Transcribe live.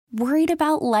Worried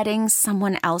about letting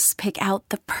someone else pick out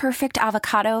the perfect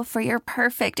avocado for your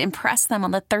perfect impress them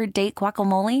on the third date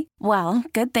guacamole? Well,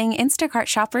 good thing Instacart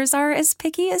shoppers are as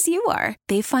picky as you are.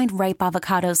 They find ripe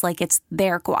avocados like it's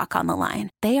their guac on the line.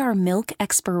 They are milk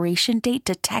expiration date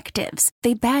detectives.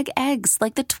 They bag eggs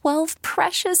like the 12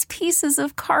 precious pieces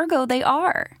of cargo they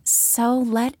are. So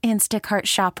let Instacart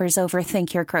shoppers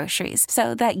overthink your groceries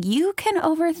so that you can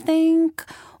overthink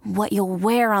what you'll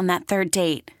wear on that third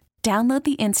date. Download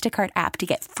the Instacart app to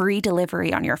get free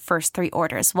delivery on your first 3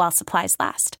 orders while supplies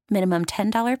last. Minimum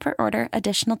 $10 per order.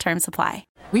 Additional terms apply.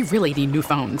 We really need new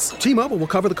phones. T-Mobile will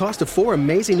cover the cost of 4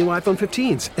 amazing new iPhone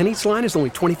 15s, and each line is only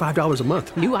 $25 a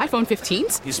month. New iPhone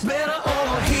 15s? It's better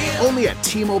over here. Only at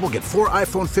T-Mobile, get 4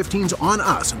 iPhone 15s on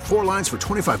us and 4 lines for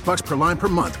 $25 per line per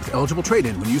month with eligible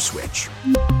trade-in when you switch.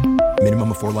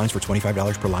 Minimum of 4 lines for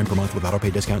 $25 per line per month with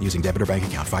autopay discount using debit or bank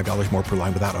account. $5 more per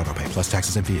line without autopay, plus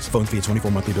taxes and fees. Phone fee at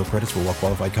 24 monthly bill credits for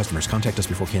well-qualified customers. Contact us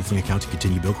before canceling account to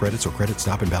continue bill credits or credit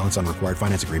stop and balance on required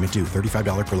finance agreement due.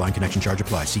 $35 per line connection charge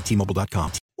applies. See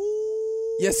T-Mobile.com.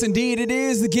 Yes, indeed, it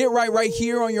is the Get right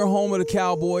here on your home of the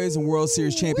Cowboys and World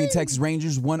Series champion Texas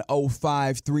Rangers,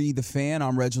 105.3 The Fan.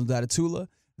 I'm Reginald Adetula.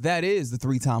 That is the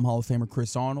 3-time Hall of Famer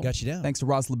Chris Arnold. Got you down. Thanks to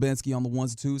Ross Lubinsky on the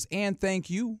ones and twos, and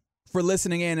thank you for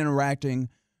listening and interacting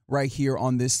right here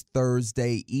on this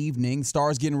Thursday evening.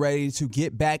 Stars getting ready to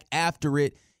get back after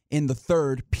it in the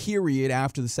third period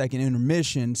after the second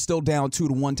intermission. Still down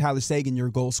 2-1. Tyler Sagan, your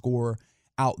goal scorer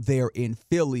out there in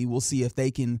Philly. We'll see if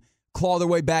they can claw their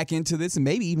way back into this and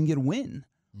maybe even get a win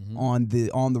on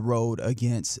the road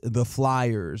against the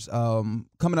Flyers.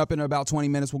 Coming up in about 20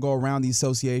 minutes, we'll go around the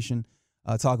association,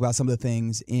 talk about some of the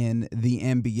things in the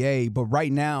NBA. But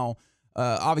right now,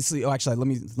 obviously, let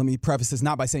me preface this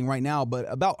not by saying right now, but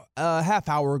about a half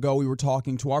hour ago, we were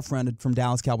talking to our friend from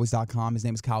DallasCowboys.com. His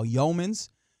name is Kyle Yeomans.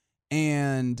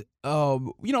 And,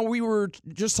 we were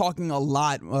just talking a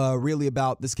lot really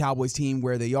about this Cowboys team,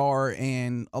 where they are,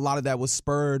 and a lot of that was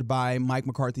spurred by Mike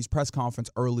McCarthy's press conference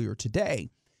earlier today.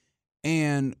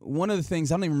 And one of the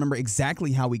things, I don't even remember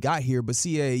exactly how we got here, but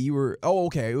CA, you were,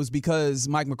 it was because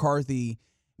Mike McCarthy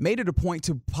made it a point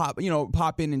to pop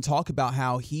in and talk about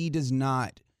how he does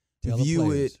not view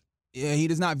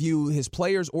his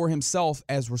players or himself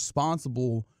as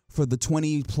responsible for the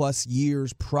 20-plus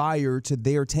years prior to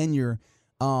their tenure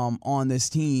on this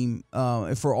team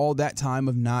for all that time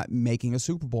of not making a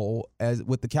Super Bowl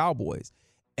with the Cowboys.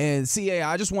 And, CA,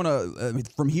 I just want to,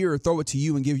 from here, throw it to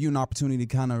you and give you an opportunity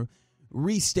to kind of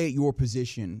restate your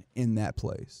position in that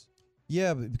place.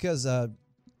 Yeah, because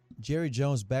Jerry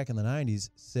Jones back in the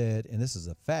 90s said, and this is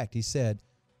a fact, he said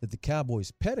that the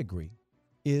Cowboys' pedigree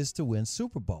is to win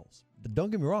Super Bowls. But don't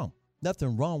get me wrong.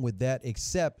 Nothing wrong with that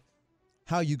except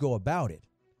how you go about it.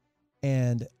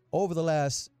 And over the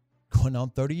last, going on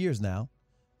 30 years now,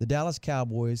 the Dallas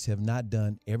Cowboys have not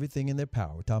done everything in their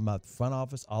power. We're talking about the front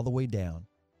office all the way down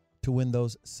to win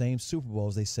those same Super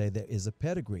Bowls. They say there is a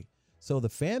pedigree. So the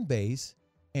fan base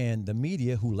and the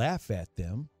media who laugh at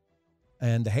them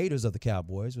and the haters of the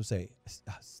Cowboys will say,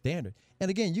 standard.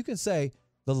 And again, you can say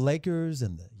the Lakers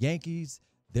and the Yankees,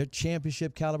 their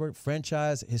championship caliber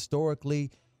franchise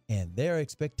historically, and their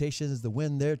expectation is to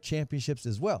win their championships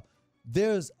as well.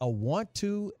 There's a want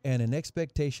to and an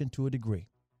expectation to a degree.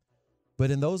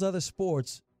 But in those other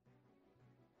sports,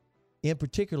 in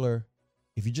particular,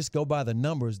 if you just go by the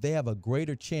numbers, they have a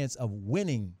greater chance of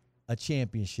winning a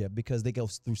championship because they go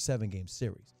through 7-game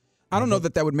series. I don't know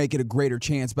that would make it a greater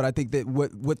chance, but I think that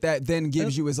what that then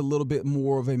gives you is a little bit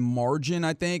more of a margin,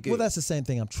 I think. Well, that's the same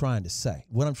thing I'm trying to say.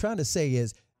 What I'm trying to say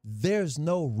is there's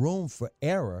no room for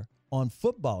error on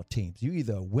football teams. You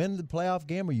either win the playoff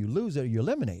game or you lose it or you're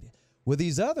eliminated. With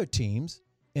these other teams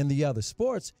in the other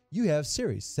sports, you have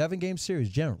series, 7-game series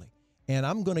generally. And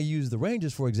I'm going to use the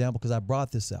Rangers, for example, because I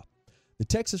brought this up. The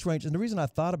Texas Rangers, and the reason I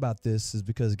thought about this is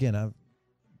because, again, I've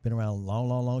been around a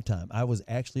long time. I was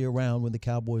actually around when the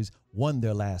Cowboys won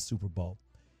their last Super Bowl.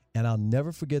 And I'll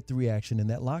never forget the reaction in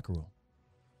that locker room.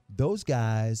 Those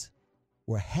guys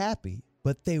were happy,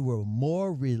 but they were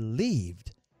more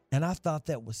relieved. And I thought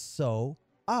that was so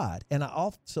odd. And I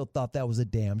also thought that was a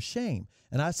damn shame.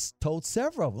 And I told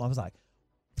several of them, I was like,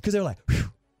 because they were like,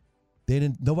 whew,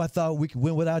 nobody thought we could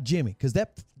win without Jimmy. Because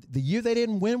the year they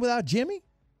didn't win without Jimmy,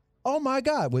 oh my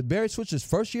God, with Barry Switcher's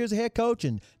first year as a head coach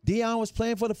and Deion was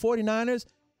playing for the 49ers,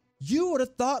 you would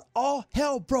have thought all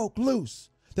hell broke loose,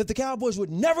 that the Cowboys would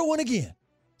never win again.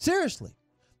 Seriously.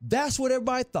 That's what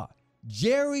everybody thought.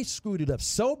 Jerry screwed it up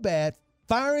so bad,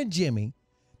 firing Jimmy,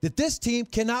 that this team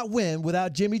cannot win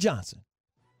without Jimmy Johnson.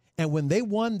 And when they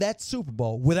won that Super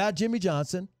Bowl without Jimmy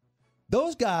Johnson,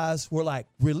 those guys were like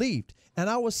relieved. And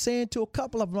I was saying to a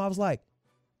couple of them, I was like,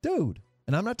 dude,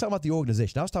 and I'm not talking about the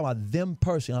organization. I was talking about them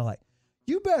personally. I'm like,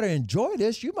 you better enjoy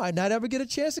this. You might not ever get a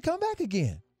chance to come back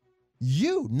again.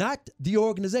 You, not the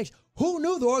organization. Who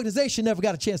knew the organization never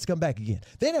got a chance to come back again?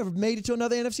 They never made it to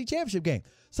another NFC Championship game.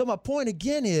 So my point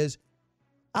again is,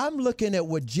 I'm looking at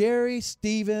what Jerry,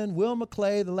 Steven, Will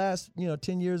McClay, the last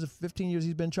 10 years or 15 years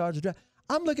he's been in charge of the draft.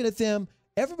 I'm looking at them.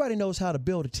 Everybody knows how to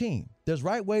build a team. There's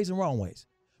right ways and wrong ways.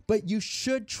 But you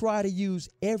should try to use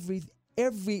every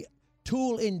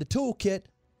tool in the toolkit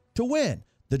to win.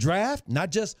 The draft, not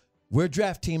just we're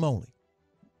draft team only.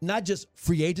 Not just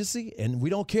free agency, and we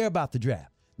don't care about the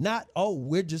draft. Not,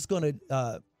 we're just gonna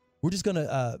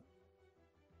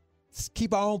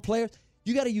keep our own players.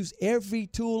 You got to use every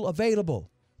tool available.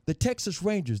 The Texas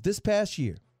Rangers this past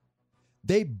year,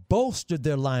 they bolstered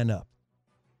their lineup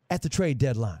at the trade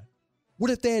deadline.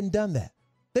 What if they hadn't done that?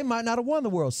 They might not have won the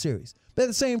World Series. But at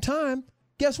the same time,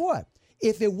 guess what?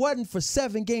 If it wasn't for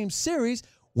 7-game series,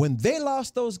 when they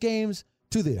lost those games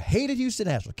to the hated Houston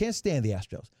Astros, can't stand the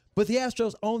Astros, but the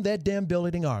Astros own that damn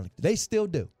building in Arlington. They still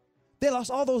do. They lost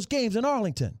all those games in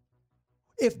Arlington.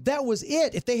 If that was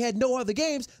it, if they had no other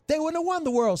games, they wouldn't have won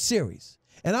the World Series.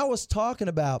 And I was talking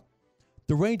about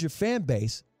the Ranger fan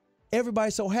base.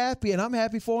 Everybody's so happy, and I'm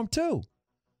happy for them too.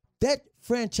 That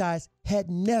franchise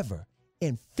had never,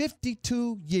 in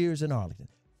 52 years in Arlington,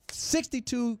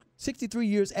 63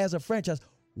 years as a franchise,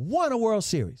 won a World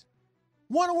Series.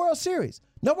 Won a World Series.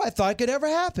 Nobody thought it could ever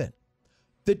happen.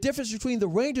 The difference between the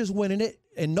Rangers winning it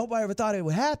and nobody ever thought it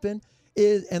would happen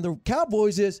and the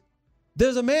Cowboys is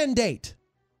there's a mandate.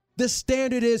 The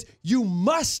standard is you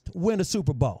must win a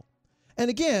Super Bowl. And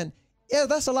again,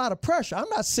 that's a lot of pressure. I'm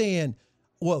not saying,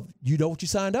 well, you know what you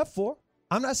signed up for.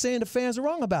 I'm not saying the fans are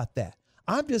wrong about that.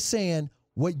 I'm just saying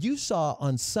what you saw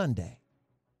on Sunday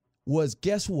was,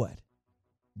 guess what?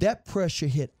 That pressure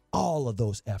hit all of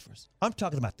those efforts. I'm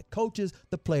talking about the coaches,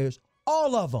 the players,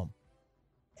 all of them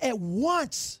at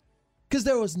once, because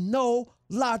there was no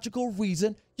logical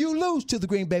reason you lose to the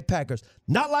Green Bay Packers.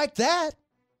 Not like that.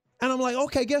 And I'm like,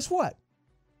 okay, guess what?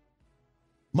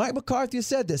 Mike McCarthy has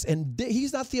said this, and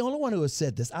he's not the only one who has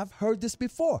said this. I've heard this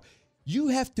before. You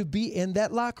have to be in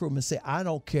that locker room and say, I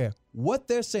don't care what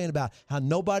they're saying about how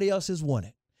nobody else has won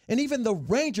it. And even the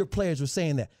Ranger players were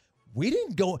saying that. We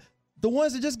didn't go, the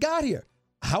ones that just got here.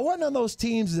 I wasn't on those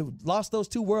teams that lost those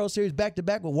 2 World Series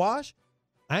back-to-back with Wash.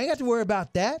 I ain't got to worry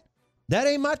about that. That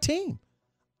ain't my team.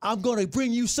 I'm going to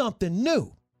bring you something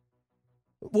new.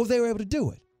 Well, they were able to do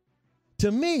it.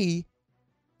 To me,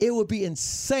 it would be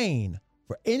insane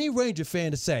for any Ranger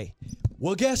fan to say,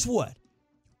 well, guess what?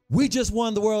 We just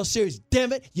won the World Series.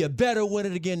 Damn it, you better win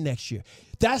it again next year.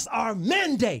 That's our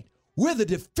mandate. We're the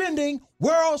defending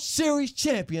World Series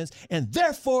champions, and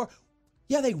therefore,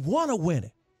 yeah, they want to win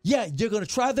it. Yeah, you're going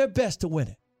to try their best to win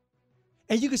it.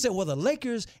 And you can say, well, the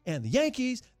Lakers and the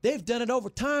Yankees, they've done it over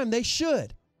time. They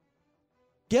should.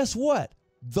 Guess what?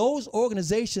 Those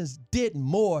organizations did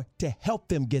more to help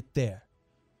them get there.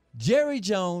 Jerry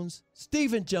Jones,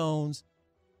 Stephen Jones,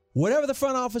 whatever the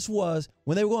front office was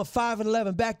when they were going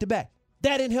 5-11 back-to-back,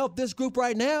 that didn't help this group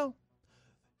right now.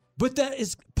 But that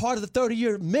is part of the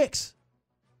 30-year mix.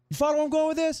 You follow where I'm going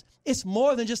with this? It's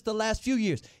more than just the last few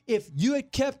years. If you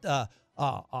had kept a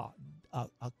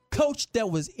coach that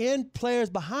was in players'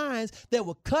 behinds that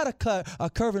would cut a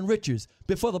Curvin Richards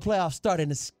before the playoffs started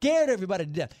and scared everybody to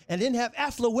death and didn't have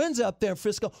affluenza up there in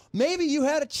Frisco, maybe you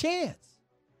had a chance.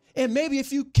 And maybe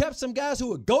if you kept some guys who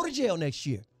would go to jail next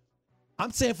year,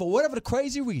 I'm saying for whatever the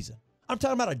crazy reason, I'm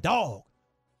talking about a dog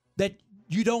that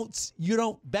you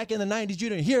don't back in the 90s, you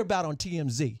didn't hear about on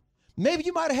TMZ. Maybe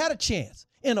you might have had a chance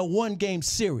in a 1-game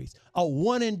series, a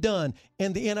one and done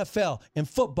in the NFL and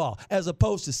football, as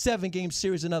opposed to 7-game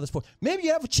series in other sports. Maybe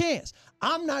you have a chance.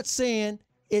 I'm not saying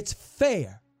it's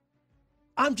fair.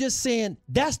 I'm just saying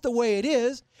that's the way it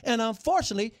is. And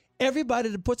unfortunately, everybody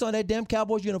that puts on that damn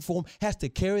Cowboys uniform has to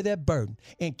carry that burden.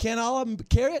 And can all of them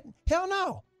carry it? Hell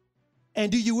no.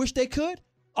 And do you wish they could?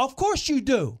 Of course you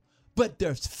do. But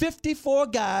there's 54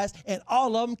 guys, and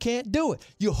all of them can't do it.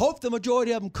 You hope the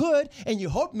majority of them could, and you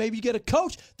hope maybe you get a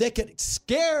coach that could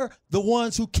scare the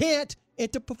ones who can't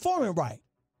into performing right.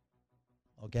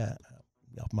 Okay,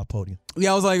 off my podium.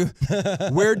 Yeah, I was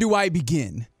like, where do I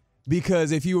begin?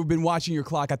 Because if you've been watching your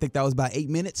clock, I think that was about 8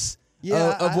 minutes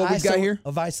of what we've got here.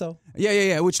 Of ISO.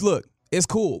 Yeah. Which, look, it's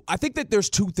cool. I think that there's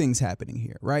 2 things happening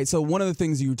here, right? So one of the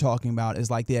things you were talking about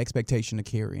is like the expectation of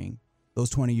carrying those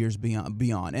 20 years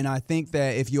beyond. And I think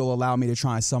that if you'll allow me to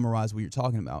try and summarize what you're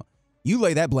talking about, you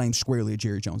lay that blame squarely at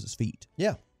Jerry Jones's feet.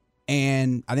 Yeah.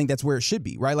 And I think that's where it should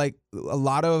be, right? Like a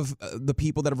lot of the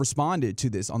people that have responded to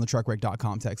this on the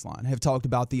truckwreck.com text line have talked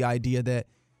about the idea that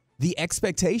the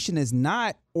expectation is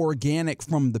not organic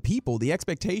from the people. The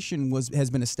expectation has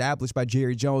been established by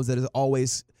Jerry Jones that has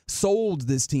always sold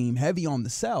this team heavy on the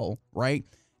sell, right?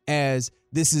 As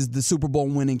this is the Super Bowl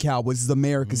winning Cowboys, this is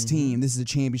America's team, this is a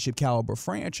championship caliber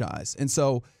franchise. And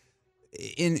so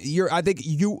I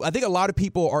think a lot of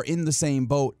people are in the same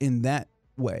boat in that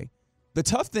way. The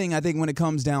tough thing, I think, when it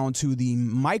comes down to the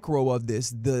micro of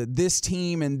this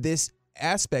team and this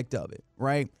aspect of it,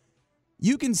 right?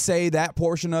 You can say that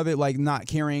portion of it, like not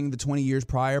carrying the 20 years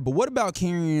prior, but what about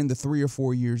carrying the 3 or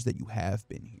 4 years that you have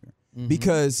been here?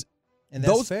 Because and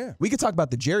that's fair. We could talk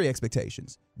about the Jerry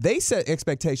expectations. They set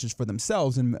expectations for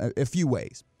themselves in a few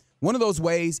ways. One of those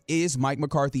ways is Mike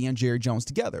McCarthy and Jerry Jones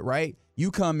together, right?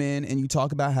 You come in and you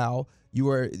talk about how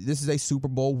this is a Super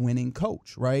Bowl winning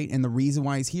coach, right? And the reason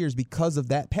why he's here is because of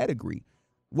that pedigree.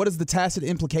 What is the tacit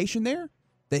implication there?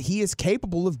 That he is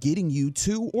capable of getting you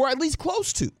to, or at least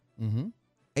close to,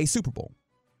 a Super Bowl.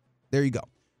 There you go.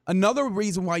 Another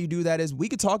reason why you do that is we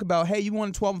could talk about, hey, you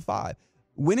won 12-5.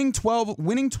 Winning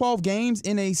 12 games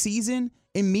in a season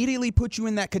immediately puts you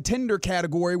in that contender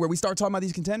category where we start talking about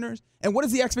these contenders. And what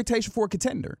is the expectation for a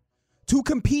contender? To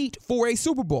compete for a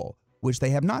Super Bowl, which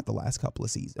they have not the last couple of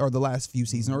seasons, or the last few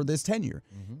seasons, or this tenure.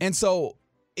 And so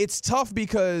it's tough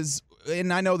because,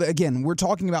 and I know that, again, we're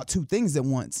talking about two things at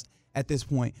once at this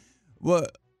point. Well,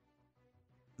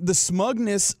 the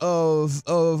smugness of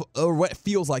or what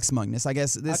feels like smugness, I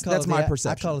guess that's my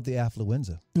perception. I call it the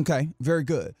affluenza. Okay, very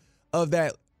good. Of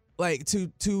that, like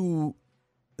to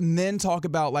then talk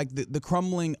about like the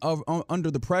crumbling of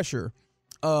under the pressure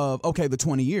of, okay, the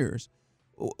 20 years.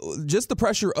 Just the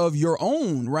pressure of your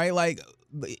own, right? Like,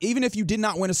 even if you did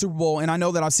not win a Super Bowl, and I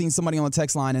know that I've seen somebody on the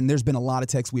text line, and there's been a lot of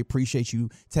texts. We appreciate you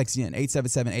texting in,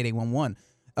 877-8811.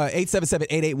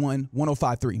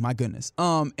 877-881-1053. My goodness.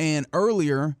 And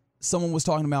earlier, someone was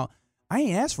talking about, I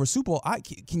ain't asked for a Super Bowl.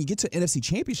 Can you get to an NFC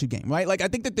Championship game, right? Like, I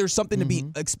think that there's something to be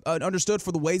understood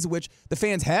for the ways in which the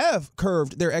fans have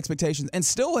curved their expectations and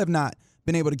still have not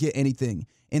been able to get anything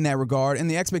in that regard.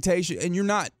 And the expectation, and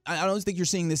I don't think you're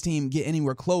seeing this team get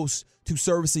anywhere close to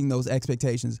servicing those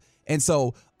expectations. And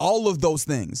so all of those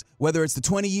things, whether it's the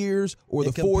 20 years or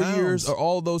the 4 years or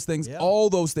all of those things, all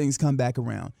those things come back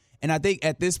around. And I think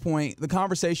at this point, the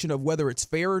conversation of whether it's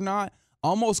fair or not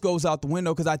almost goes out the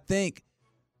window, because I think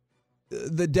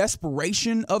the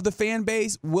desperation of the fan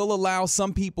base will allow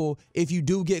some people, if you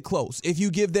do get close, if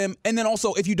you give them, and then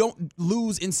also if you don't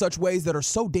lose in such ways that are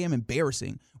so damn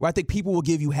embarrassing, where I think people will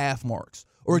give you half marks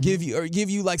or give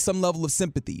you like some level of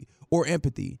sympathy or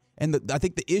empathy. And I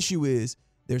think the issue is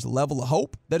there's a level of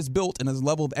hope that is built, and there's a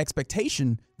level of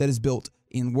expectation that is built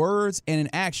in words and in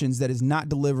actions that is not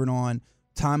delivered on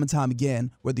time and time again,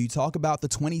 whether you talk about the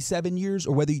 27 years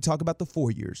or whether you talk about the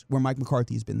 4 years where Mike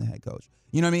McCarthy has been the head coach.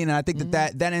 You know what I mean? And I think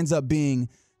that ends up being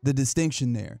the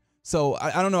distinction there. So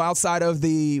I don't know, outside of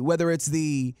whether it's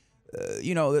the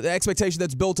expectation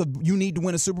that's built of you need to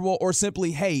win a Super Bowl, or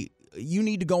simply, hey, you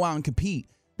need to go out and compete.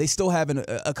 They still haven't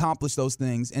accomplished those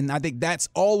things. And I think that's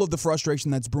all of the frustration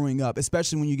that's brewing up,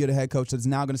 especially when you get a head coach that's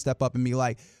now going to step up and be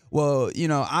like, well,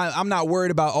 I'm not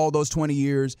worried about all those 20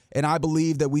 years, and I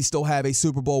believe that we still have a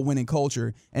Super Bowl winning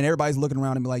culture. And everybody's looking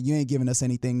around and be like, you ain't giving us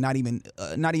anything, not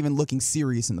even looking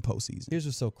serious in the postseason. Here's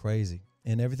what's so crazy,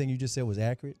 and everything you just said was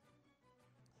accurate.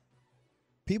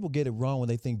 People get it wrong when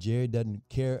they think Jerry doesn't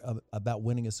care about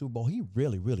winning a Super Bowl. He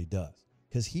really, really does,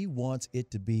 because he wants it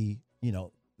to be,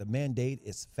 the mandate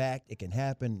is fact. It can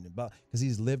happen because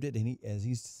he's lived it, and as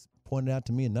he's pointed out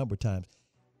to me a number of times,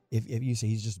 if you say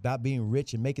he's just about being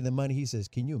rich and making the money, he says,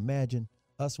 can you imagine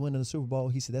us winning the Super Bowl?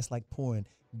 He said that's like pouring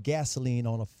gasoline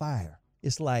on a fire.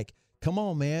 It's like, come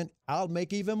on, man, I'll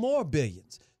make even more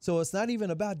billions. So it's not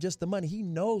even about just the money. He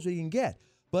knows what he can get.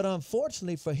 But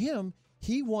unfortunately for him,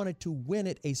 he wanted to win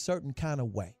it a certain kind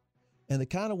of way. And the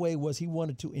kind of way was he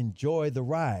wanted to enjoy the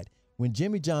ride. When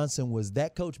Jimmy Johnson was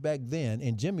that coach back then,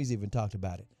 and Jimmy's even talked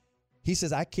about it, he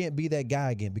says, I can't be that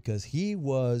guy again, because he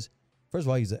was, first of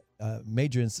all, he's a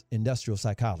major in industrial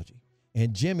psychology.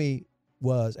 And Jimmy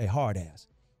was a hard ass.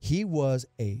 He was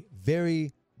a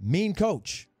very mean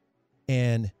coach.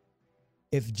 And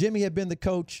if Jimmy had been the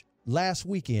coach last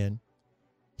weekend,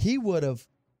 he would have,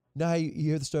 how you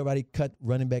hear the story about he cut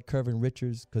running back Kervin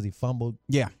Richards because he fumbled?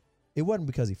 Yeah. It wasn't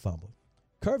because he fumbled.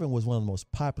 Kervin was one of the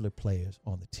most popular players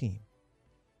on the team.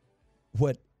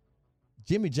 What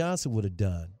Jimmy Johnson would have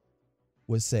done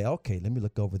was say, okay, let me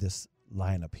look over this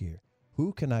lineup here.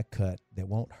 Who can I cut that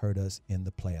won't hurt us in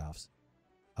the playoffs?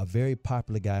 A very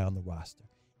popular guy on the roster.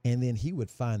 And then he would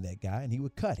find that guy and he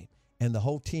would cut him. And the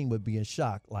whole team would be in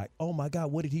shock, like, oh my God,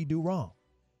 what did he do wrong?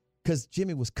 Because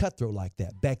Jimmy was cutthroat like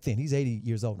that back then. He's 80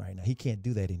 years old right now. He can't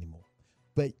do that anymore.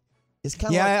 But It's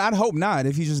kind of like, I'd hope not.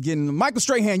 If he's just getting Michael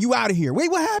Strahan, you out of here. Wait,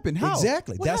 what happened? How?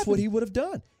 Exactly. What That's happened? what he would have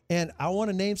done. And I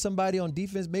want to name somebody on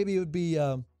defense. Maybe it would be,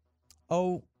 a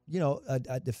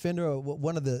defender or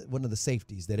one of the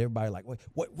safeties that everybody like.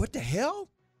 What the hell?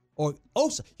 Or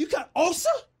Osa? You got Osa?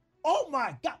 Oh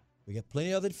my God! We got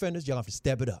plenty of other defenders. Y'all have to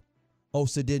step it up.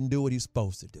 Osa didn't do what he was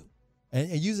supposed to do. And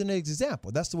using an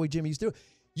example, that's the way Jimmy used to do it.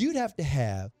 You'd have to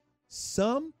have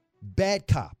some bad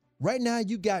cop. Right now,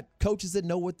 you got coaches that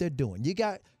know what they're doing. You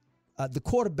got the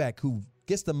quarterback who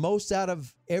gets the most out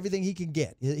of everything he can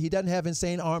get. He doesn't have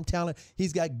insane arm talent.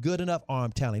 He's got good enough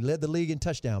arm talent. He led the league in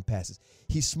touchdown passes.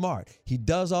 He's smart. He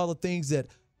does all the things that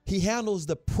he handles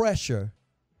the pressure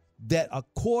that a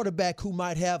quarterback who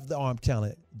might have the arm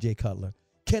talent, Jay Cutler,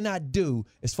 cannot do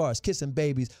as far as kissing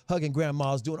babies, hugging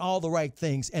grandmas, doing all the right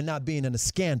things, and not being in a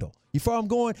scandal. You follow where I'm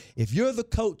going? If you're the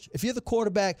coach, if you're the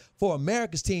quarterback for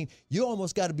America's team, you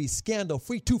almost got to be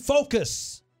scandal-free to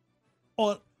focus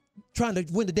on trying to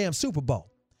win the damn Super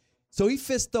Bowl. So he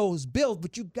fits those bills,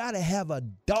 but you got to have a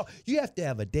dog. You have to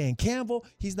have a Dan Campbell.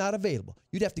 He's not available.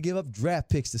 You'd have to give up draft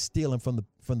picks to steal him from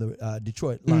the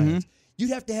Detroit Lions. You'd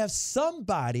have to have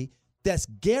somebody that's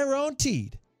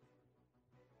guaranteed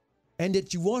and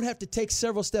that you won't have to take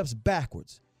several steps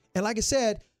backwards. And like I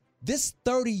said, this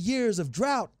 30 years of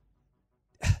drought,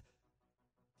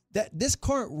 that this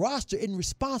current roster isn't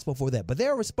responsible for that. But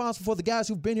they're responsible for the guys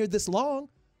who've been here this long,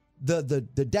 the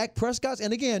Dak Prescotts.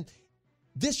 And again,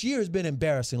 this year has been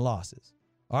embarrassing losses,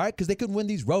 all right, because they couldn't win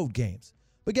these road games.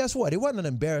 But guess what? It wasn't an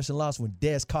embarrassing loss when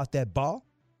Dez caught that ball.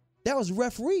 That was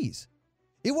referees.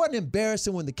 It wasn't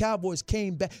embarrassing when the Cowboys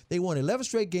came back. They won 11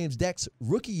 straight games Dak's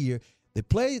rookie year. They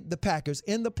played the Packers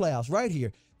in the playoffs right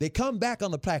here. They come back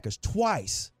on the Packers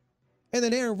twice. And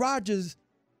then Aaron Rodgers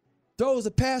throws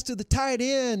a pass to the tight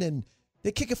end and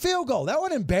they kick a field goal. That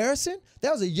wasn't embarrassing.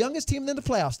 That was the youngest team in the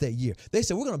playoffs that year. They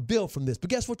said, we're going to build from this. But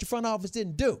guess what your front office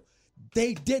didn't do?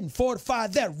 They didn't fortify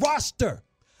that roster.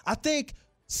 I think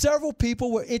several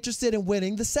people were interested in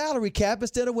winning the salary cap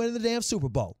instead of winning the damn Super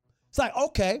Bowl. It's like,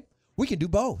 okay, we can do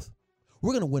both.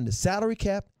 We're going to win the salary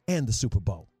cap and the Super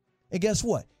Bowl. And guess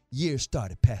what? Years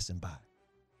started passing by.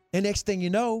 And next thing you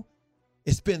know,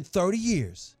 it's been 30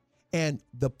 years. And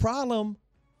the problem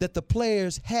that the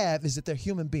players have is that they're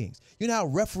human beings. You know how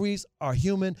referees are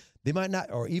human? They might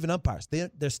not, or even umpires.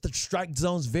 Their strike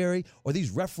zones vary, or these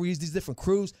referees, these different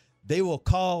crews, they will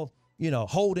call,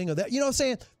 holding or that. You know what I'm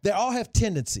saying? They all have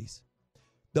tendencies.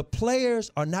 The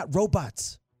players are not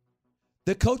robots.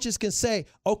 The coaches can say,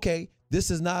 okay,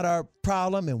 this is not our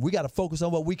problem, and we got to focus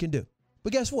on what we can do.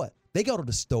 But guess what? They go to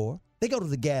the store. They go to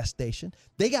the gas station.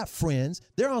 They got friends.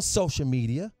 They're on social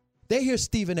media. They hear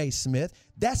Stephen A. Smith.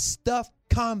 That stuff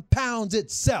compounds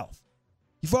itself.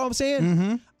 You follow what I'm saying?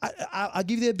 Mm-hmm. I'll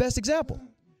give you the best example.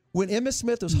 When Emmitt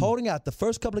Smith was holding out the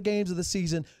first couple of games of the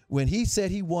season, when he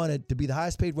said he wanted to be the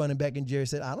highest paid running back, and Jerry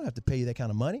said, I don't have to pay you that kind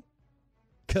of money.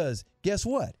 Because guess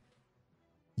what?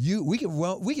 We can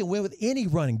win with any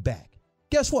running back.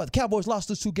 Guess what? The Cowboys lost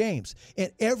those 2 games,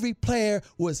 and every player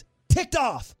was ticked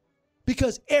off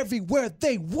because everywhere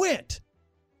they went,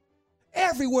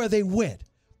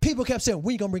 people kept saying,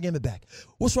 when are you going to bring Emmitt back?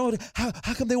 What's wrong with it?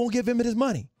 How come they won't give Emmitt his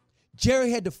money?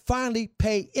 Jerry had to finally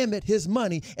pay Emmitt his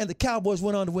money, and the Cowboys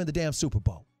went on to win the damn Super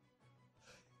Bowl.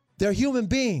 They're human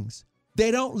beings. They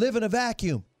don't live in a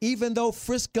vacuum. Even though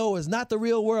Frisco is not the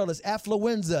real world, it's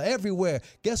affluenza everywhere.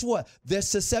 Guess what? They're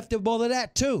susceptible to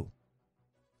that too.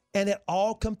 And it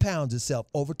all compounds itself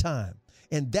over time.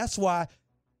 And that's why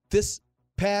this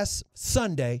past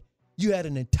Sunday, you had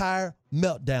an entire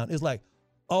meltdown. It's like,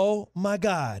 oh my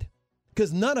God.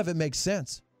 Because none of it makes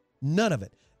sense. None of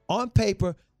it. On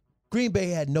paper, Green Bay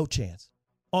had no chance.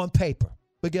 On paper.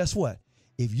 But guess what?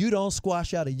 If you don't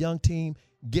squash out a young team,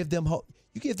 give them hope.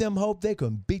 You give them hope, they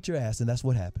can beat your ass, and that's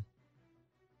what happened.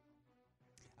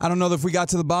 I don't know if we got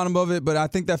to the bottom of it, but I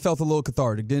think that felt a little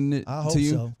cathartic, didn't it? I hope to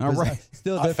you? so. All right.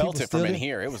 I felt it from in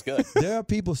here. It was good. There are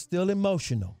people still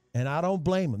emotional, and I don't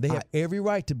blame them. They have every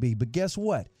right to be. But guess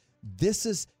what?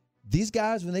 These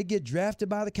guys, when they get drafted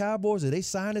by the Cowboys or they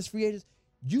sign as free agents,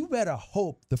 you better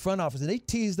hope the front office, and they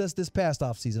teased us this past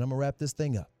offseason. I'm going to wrap this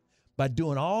thing up by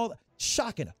doing all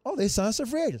shocking. Oh, they signed some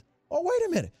free agents. Oh, wait a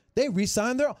minute. They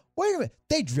re-signed their own. Wait a minute.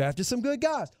 They drafted some good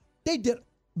guys. They did.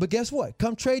 But guess what?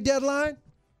 Come trade deadline,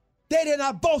 they did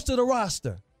not bolster the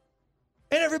roster.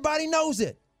 And everybody knows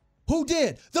it. Who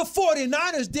did? The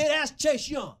 49ers did. Ask Chase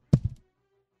Young.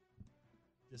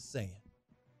 Just saying.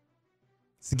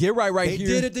 So get right here.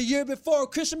 They did it the year before,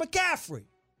 Christian McCaffrey.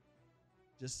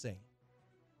 Just saying.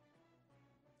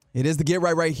 It is the Get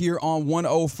Right here on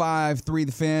 105.3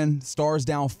 The Fan. Stars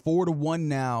down 4-1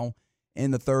 now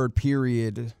in the third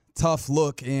period tough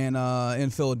look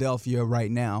in Philadelphia right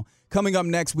now. Coming up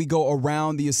next, we go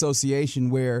around the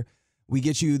association where we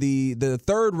get you the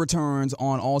third returns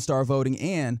on All-Star voting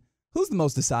and who's the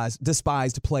most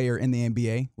despised player in the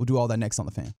NBA. We'll do all that next on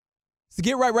The Fan. So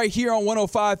get right here on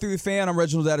 105 through The Fan. I'm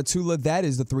Reginald Adetula. That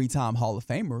is the 3-time Hall of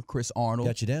Famer, Chris Arnold.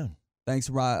 Got you down. Thanks,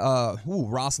 Ross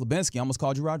Lubinsky. I almost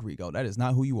called you Rodrigo. That is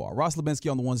not who you are. Ross Lubinsky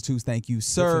on the ones and twos. Thank you,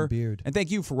 sir. Different beard. And thank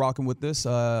you for rocking with this.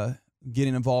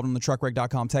 Getting involved on the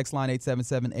truckwreck.com text line,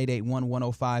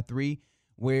 877-881-1053,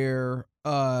 where,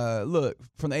 look,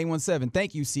 from the 817,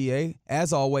 thank you, CA.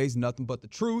 As always, nothing but the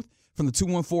truth. From the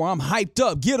 214, I'm hyped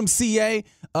up. Get him, CA.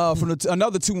 From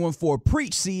another 214,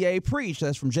 preach, CA, preach.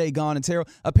 That's from Jay Gon and Terrell.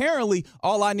 Apparently,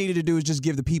 all I needed to do is just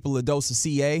give the people a dose of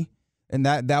CA, and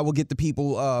that will get the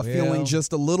people feeling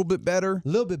just a little bit better. A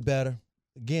little bit better.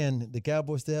 Again, the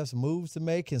Cowboys still have some moves to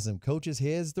make and some coaches'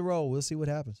 heads to roll. We'll see what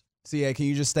happens. CA, can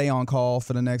you just stay on call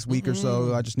for the next week or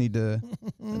so? We just need to,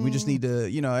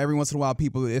 every once in a while,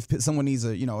 people, if someone needs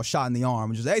a shot in the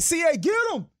arm, just, hey, CA, get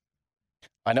him.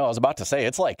 I know. I was about to say,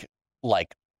 it's like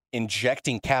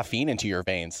injecting caffeine into your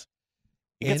veins.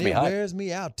 It gets me high. It wears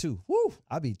me out, too. Woo!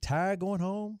 I be tired going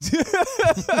home.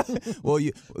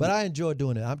 But I enjoy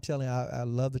doing it. I'm telling you, I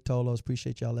love the Tolos.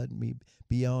 Appreciate y'all letting me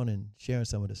be on and sharing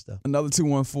some of this stuff. Another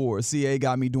 214. CA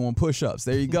got me doing push-ups.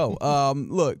 There you go.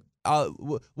 Look.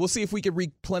 We'll see if we can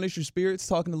replenish your spirits,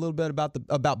 talking a little bit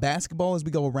about basketball as we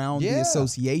go around the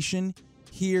association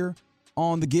here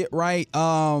on the Get Right.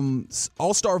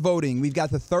 All-Star voting. We've got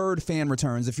the third fan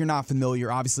returns. If you're not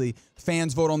familiar, obviously,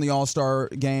 fans vote on the All-Star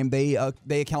game. They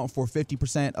account for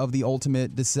 50% of the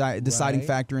ultimate deciding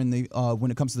factor in the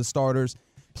when it comes to the starters.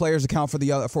 Players account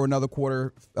for another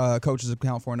quarter. Coaches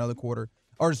account for another quarter.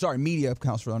 Media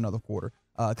accounts for another quarter.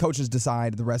 Coaches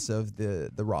decide the rest of the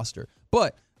roster.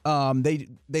 But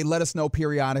they let us know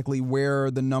periodically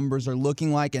where the numbers are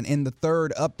looking like. And in the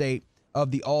third update of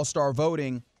the All-Star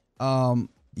voting, Giannis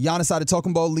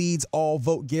Antetokounmpo leads all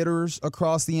vote getters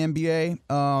across the NBA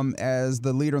as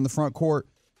the leader in the front court.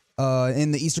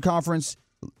 In the Eastern Conference,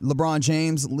 LeBron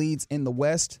James leads in the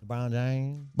West. LeBron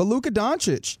James. But Luka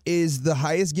Doncic is the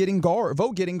highest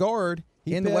vote getting guard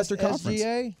in the Western Conference.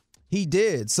 SGA? He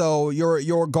did. So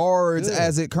your guards,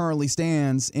 as it currently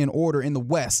stands in order in the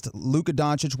West, Luka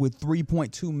Doncic with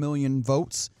 3.2 million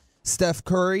votes. Steph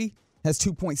Curry has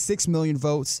 2.6 million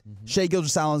votes. Shai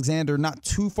Gilgeous-Alexander not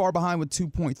too far behind with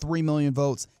 2.3 million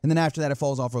votes. And then after that, it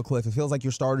falls off a cliff. It feels like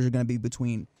your starters are going to be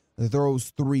between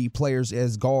those three players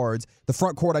as guards. The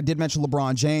front court, I did mention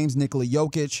LeBron James, Nikola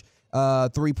Jokic,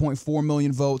 3.4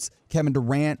 million votes. Kevin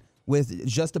Durant with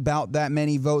just about that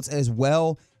many votes as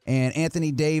well. And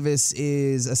Anthony Davis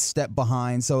is a step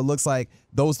behind. So it looks like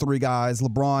those three guys,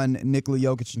 LeBron, Nikola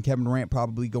Jokic, and Kevin Durant,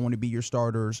 probably going to be your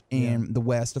starters in the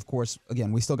West. Of course,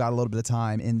 again, we still got a little bit of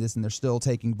time in this, and they're still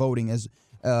taking voting as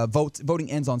voting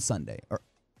ends on Sunday, or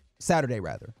Saturday,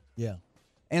 rather. Yeah.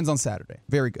 Ends on Saturday.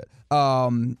 Very good.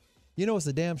 You know, it's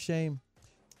a damn shame.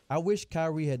 I wish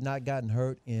Kyrie had not gotten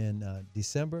hurt in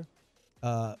December.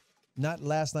 Not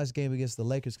last night's game against the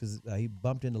Lakers because he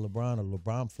bumped into LeBron or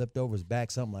LeBron flipped over his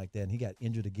back, something like that, and he got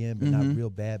injured again, but not real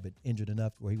bad, but injured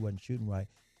enough where he wasn't shooting right.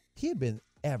 He had been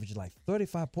averaging like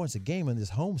 35 points a game in this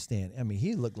homestand. I mean,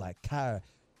 he looked like Kyrie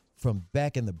from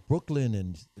back in the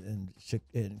Brooklyn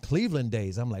and Cleveland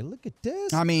days. I'm like, look at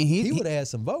this. I mean, he would have had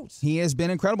some votes. He has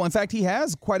been incredible. In fact, he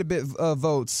has quite a bit of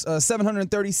votes,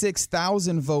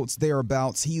 736,000 votes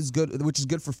thereabouts. He's good, which is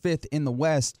good for fifth in the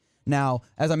West. Now,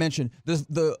 as I mentioned,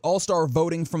 the All-Star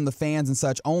voting from the fans and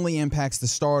such only impacts the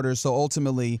starters. So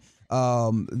ultimately,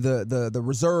 the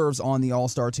reserves on the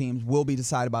All-Star teams will be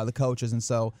decided by the coaches. And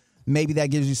so maybe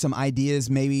that gives you some ideas,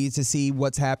 maybe to see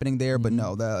what's happening there. But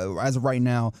no, as of right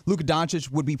now, Luka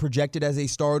Doncic would be projected as a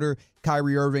starter.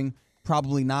 Kyrie Irving,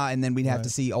 probably not. And then we'd have to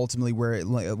see ultimately where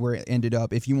it ended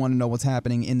up. If you want to know what's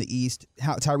happening in the East,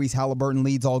 Tyrese Halliburton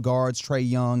leads all guards. Trae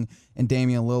Young and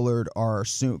Damian Lillard are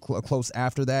soon close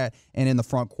after that. And in the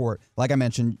front court, like I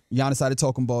mentioned, Giannis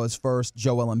Antetokounmpo is first.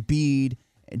 Joel Embiid,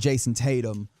 Jason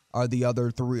Tatum are the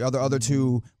other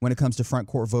two when it comes to front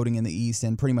court voting in the East,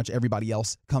 and pretty much everybody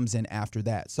else comes in after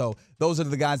that. So those are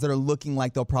the guys that are looking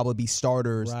like they'll probably be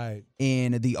starters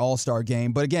in the All-Star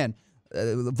game. But again,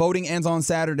 voting ends on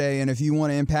Saturday, and if you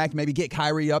want to impact, maybe get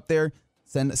Kyrie up there,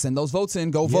 send those votes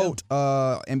in. Go vote,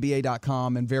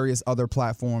 NBA.com and various other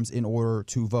platforms in order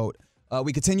to vote.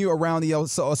 We continue around the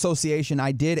association.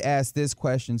 I did ask this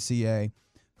question, CA.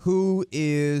 Who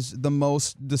is the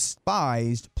most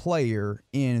despised player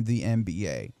in the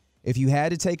NBA? If you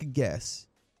had to take a guess,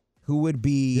 who would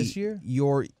be this year?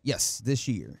 This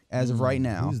year, as of right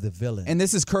now. Who's the villain? And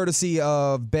this is courtesy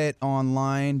of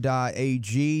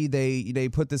betonline.ag. They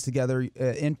put this together,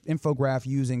 infograph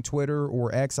using Twitter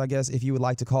or X, I guess, if you would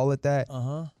like to call it that.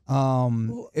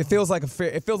 It feels like a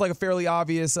fairly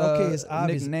obvious it's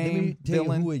obvious. nickname. Let me tell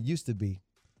villain. you who it used to be.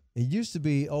 It used to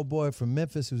be old boy from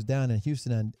Memphis who's down in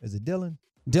Houston. Is it Dylan?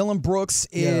 Dylan Brooks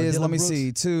is, Dylan let me Brooks.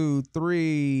 see, 2,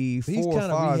 3, 4,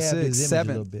 5, 6,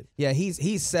 7. Yeah, he's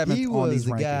 7th He on these was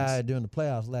the rankings. guy during the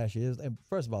playoffs last year. And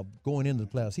first of all, going into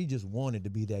the playoffs, he just wanted to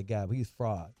be that guy, but he's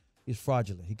fraud. He's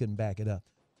fraudulent. He couldn't back it up.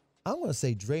 I'm going to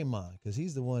say Draymond because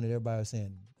he's the one that everybody was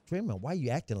saying, Draymond, why are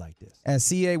you acting like this? As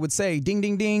CA would say, ding,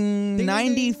 ding, ding,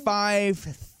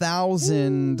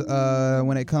 95,000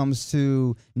 when it comes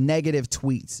to negative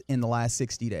tweets in the last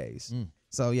 60 days.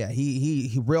 So, yeah,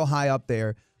 he real high up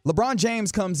there. LeBron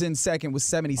James comes in second with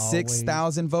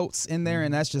 76,000 votes in there,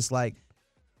 and that's just like.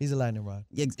 He's a lightning rod.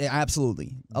 Yeah,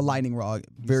 absolutely. A lightning rod.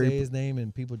 You say his name,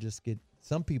 and people just get.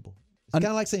 Some people. It's kind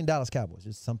of like saying Dallas Cowboys.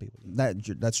 Just some people.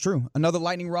 That's true. Another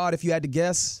lightning rod, if you had to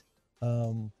guess.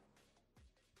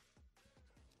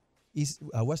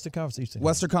 Western Conference, Eastern.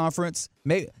 Western Conference.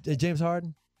 James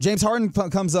Harden. James Harden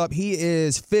comes up. He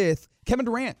is 5th. Kevin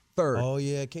Durant, 3rd. Oh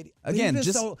yeah, Katie. Again,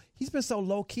 he's been so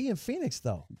low key in Phoenix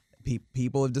though.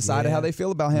 People have decided how they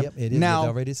feel about him. Yep, it is. Now, They've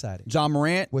already decided. John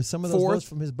Morant, with some of those 4th. votes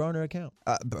from his burner account.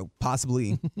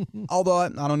 Possibly. Although I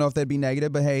don't know if that'd be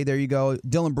negative, but hey, there you go.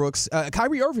 Dylan Brooks.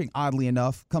 Kyrie Irving, oddly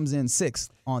enough, comes in 6th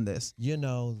on this. You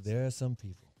know, there are some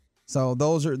people. So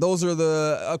those are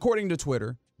the, according to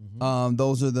Twitter,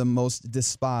 those are the most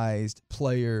despised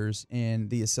players in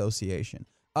the association.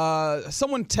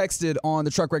 Someone texted on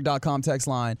the truckwreck.com text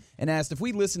line and asked if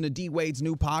we listened to D Wade's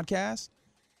new podcast.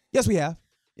 Yes, we have.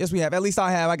 At least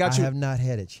I have. I have not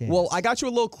had a chance. Well, I got you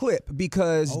a little clip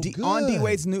because on D good.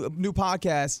 Wade's new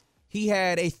podcast, he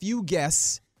had a few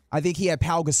guests. I think he had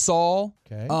Pau Gasol.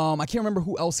 Okay. I can't remember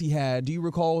who else he had. Do you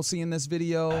recall seeing this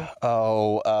video?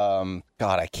 God,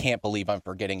 I can't believe I'm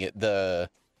forgetting it.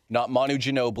 Not Manu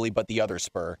Ginobili, but the other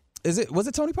Spur. Was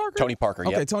it Tony Parker? Tony Parker,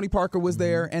 Okay, yeah. Tony Parker was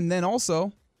there, and then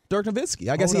also Dirk Nowitzki.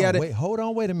 I guess Wait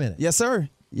a minute. Yes, sir.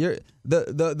 You're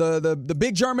the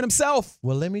big German himself.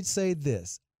 Well, let me say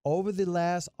this. Over the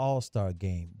last All-Star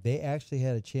game, they actually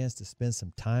had a chance to spend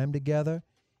some time together,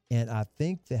 and I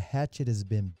think the hatchet has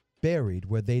been buried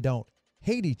where they don't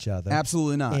hate each other.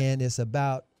 Absolutely not. And it's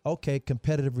about,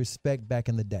 competitive respect back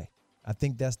in the day. I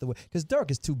think that's the way. Because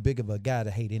Dirk is too big of a guy to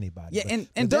hate anybody. Yeah,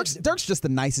 and Dirk's just the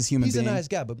nicest human being. He's a nice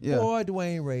guy, but boy,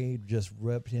 Dwayne Wade just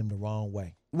rubbed him the wrong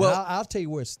way. Well, I'll tell you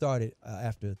where it started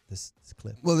after this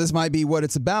clip. Well, this might be what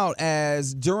it's about.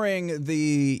 As during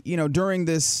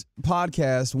this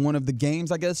podcast, one of the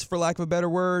games, I guess, for lack of a better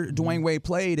word, Dwayne Wade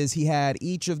played is he had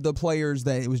each of the players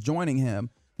that was joining him.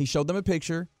 He showed them a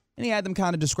picture, and he had them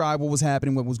kind of describe what was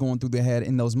happening, what was going through their head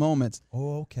in those moments.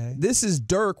 Oh, okay. This is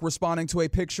Dirk responding to a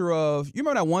picture of, you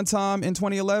remember that one time in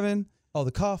 2011? Oh,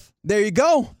 the cough. There you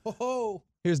go. Oh.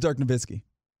 Here's Dirk Nowitzki.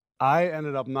 I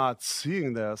ended up not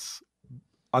seeing this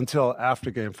until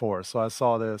after Game 4. So I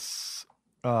saw this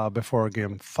before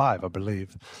Game 5, I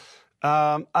believe.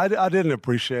 I didn't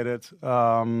appreciate it.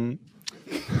 Again,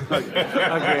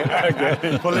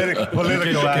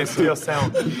 political answer.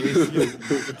 Sound.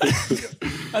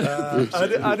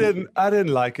 I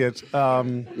didn't like it.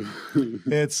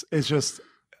 It's just,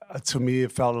 to me,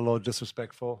 it felt a little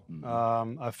disrespectful.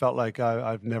 I felt like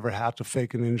I've never had to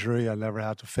fake an injury. I never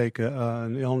had to fake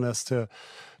an illness to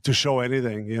show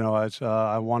anything.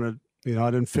 I wanted,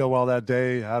 I didn't feel well that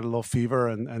day. I had a little fever,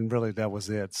 and really that was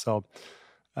it. So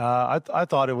I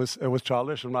thought it was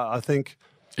childish. I think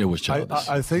it was childish.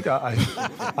 I think I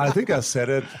said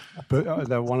it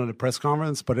at one of the press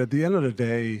conference, but at the end of the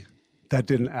day, that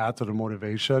didn't add to the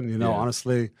motivation.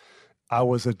 Honestly, I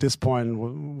was at this point,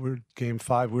 we're Game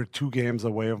 5, we're 2 games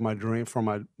away of my dream,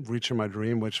 from reaching my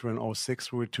dream, which were in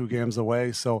 2006, we were 2 games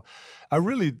away. So I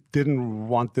really didn't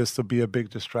want this to be a big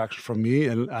distraction for me.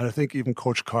 And I think even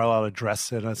Coach Carlisle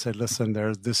addressed it. I said, listen,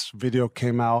 this video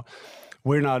came out.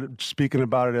 We're not speaking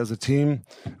about it as a team.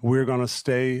 We're going to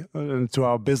stay into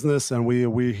our business, and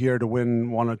we're here to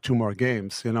win 1 or 2 more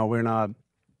games. We're not.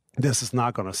 This is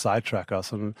not going to sidetrack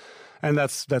us, and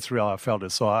that's real. I felt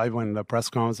it. So I went in the press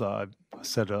conference. I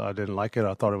said I didn't like it.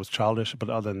 I thought it was childish. But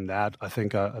other than that, I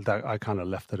think I kind of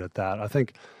left it at that. I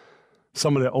think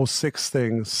some of the 2006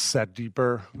 things sat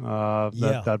deeper.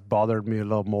 That bothered me a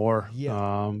little more.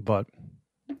 Yeah. But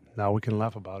now we can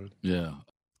laugh about it. Yeah.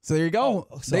 So there you go.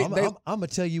 I'm going to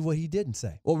tell you what he didn't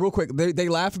say. Well, real quick, they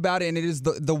laugh about it, and it is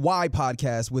the Why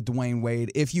podcast with Dwayne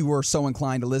Wade, if you were so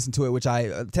inclined to listen to it, which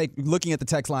I take, looking at the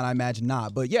text line, I imagine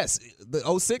not. But yes,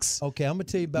 the 06. Okay, I'm going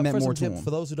to tell you about first. For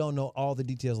those who don't know all the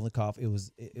details on the cough, it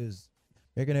was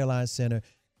American Airlines Center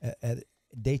at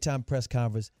daytime press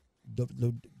conference.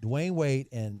 Dwayne Wade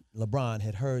and LeBron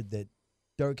had heard that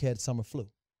Dirk had summer flu,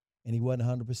 and he wasn't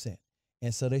 100%.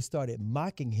 And so they started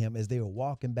mocking him as they were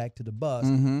walking back to the bus,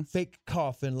 fake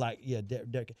coughing like,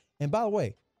 Dirk. And by the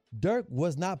way, Dirk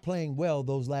was not playing well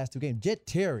those last two games. Jet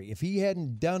Terry, if he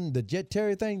hadn't done the Jet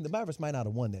Terry thing, the Mavericks might not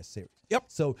have won that series. Yep.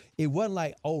 So it wasn't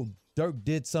like, Dirk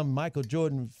did some Michael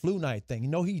Jordan flu night thing.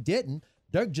 No, he didn't.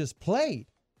 Dirk just played,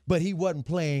 but he wasn't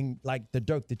playing like the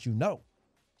Dirk that you know.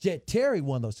 Jet Terry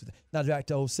won those two things. Now back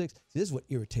to 06. This is what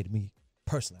irritated me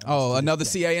personally. Another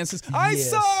CA instance.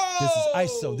 Yes, ISO! This is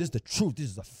ISO. This is the truth. This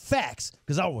is the facts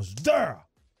because I was there.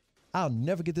 I'll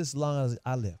never get this as long as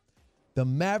I live. The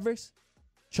Mavericks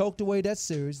choked away that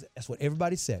series. That's what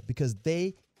everybody said because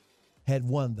they had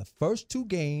won the first two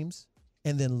games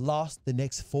and then lost the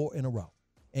next 4 in a row,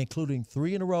 including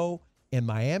 3 in a row in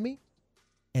Miami.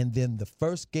 And then the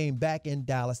first game back in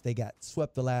Dallas, they got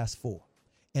swept the last 4.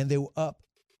 And they were up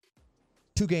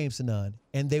 2-0,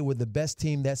 and they were the best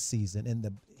team that season, and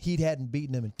the Heat hadn't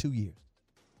beaten them in 2 years.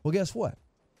 Well, guess what?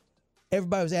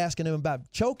 Everybody was asking him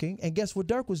about choking, and guess what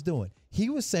Dirk was doing? He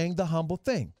was saying the humble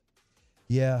thing.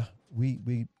 Yeah,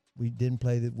 we didn't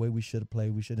play the way we should have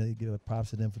played. We should have given props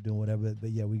to them for doing whatever,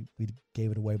 but yeah, we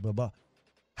gave it away, blah, blah.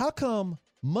 How come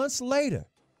months later,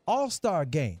 All-Star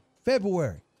game,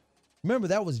 February, remember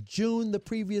that was June the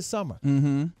previous summer.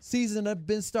 Season had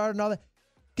been started and all that.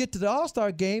 Get to the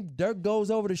All-Star game, Dirk goes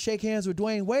over to shake hands with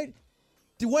Dwayne Wade.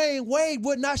 Dwayne Wade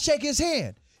would not shake his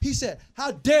hand. He said,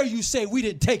 how dare you say we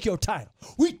didn't take your title?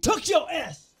 We took your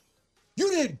ass. You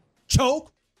didn't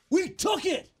choke. We took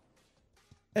it.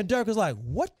 And Dirk was like,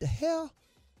 what the hell?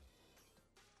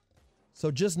 So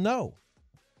just know,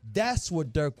 that's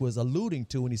what Dirk was alluding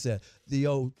to when he said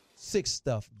the 06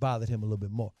 stuff bothered him a little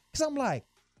bit more. Because I'm like,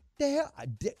 the hell?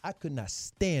 I could not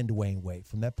stand Dwayne Wade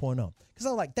from that point on. Because I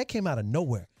was like, that came out of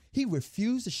nowhere. He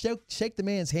refused to shake the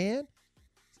man's hand.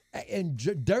 And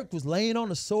Dirk was laying on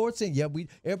the sword saying,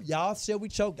 y'all said we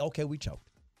choked. Okay, we choked.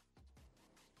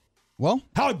 Well,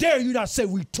 how dare you not say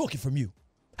we took it from you?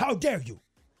 How dare you?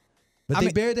 But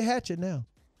they buried the hatchet now.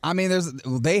 I mean,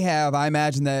 I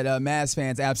imagine that Mavs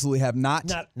fans absolutely have not.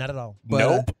 Not at all. But,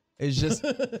 nope. It's just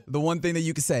the one thing that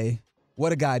you can say,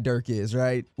 what a guy Dirk is,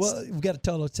 right? Well, we got to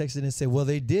tell those Texans and say, well,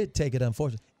 they did take it,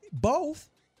 unfortunately. Both.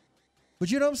 But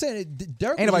you know what I'm saying?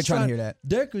 Dirk ain't nobody trying to hear that.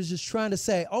 Dirk was just trying to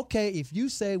say, okay, if you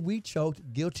say we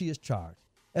choked, guilty as charged.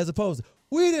 As opposed to,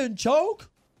 we didn't choke.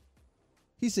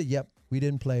 He said, yep, we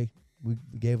didn't play. We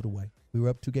gave it away. We were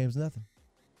up 2-0.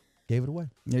 Gave it away.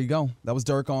 There you go. That was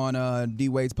Dirk on D.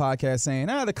 Wade's podcast saying,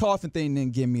 the coughing thing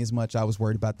didn't give me as much. I was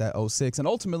worried about that 06. And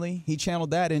ultimately, he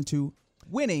channeled that into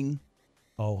winning.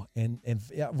 Oh, and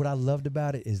what I loved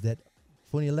about it is that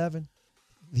 2011,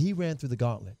 he ran through the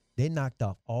gauntlet. They knocked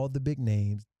off all the big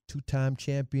names, 2-time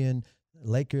champion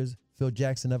Lakers. Phil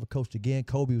Jackson never coached again.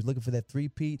 Kobe was looking for that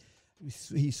three-peat.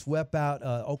 He swept out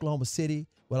Oklahoma City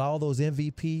with all those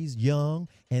MVPs, young,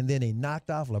 and then they knocked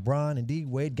off LeBron and D.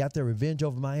 Wade, got their revenge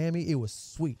over Miami. It was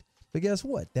sweet. But guess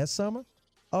what? That summer,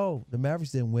 the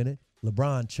Mavericks didn't win it.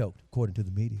 LeBron choked, according to the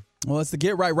media. Well, it's the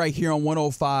Get Right here on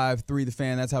 105.3 The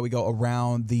Fan. That's how we go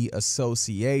around the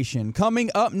association. Coming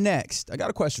up next, I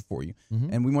got a question for you,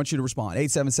 and we want you to respond.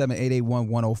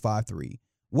 877-881-1053.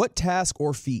 What task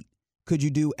or feat could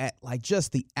you do at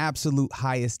just the absolute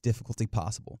highest difficulty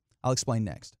possible? I'll explain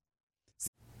next.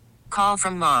 Call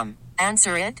from mom.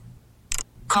 Answer it.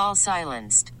 Call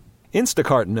silenced.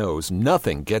 Instacart knows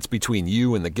nothing gets between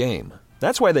you and the game.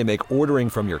 That's why they make ordering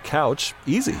from your couch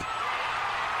easy.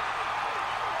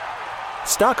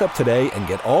 Stock up today and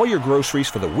get all your groceries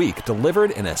for the week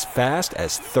delivered in as fast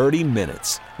as 30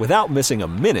 minutes without missing a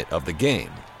minute of the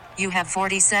game. You have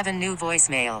 47 new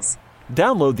voicemails.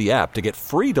 Download the app to get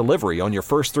free delivery on your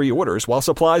first 3 orders while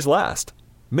supplies last.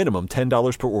 Minimum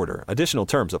 $10 per order. Additional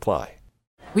terms apply.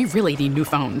 We really need new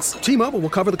phones. T-Mobile will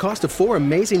cover the cost of 4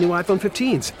 amazing new iPhone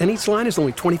 15s, and each line is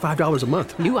only $25 a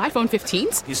month. New iPhone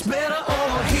 15s? It's better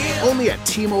over here. Only at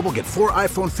T-Mobile, get 4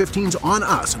 iPhone 15s on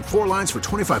us and 4 lines for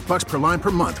 $25 per line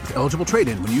per month with eligible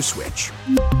trade-in when you switch.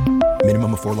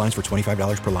 Minimum of 4 lines for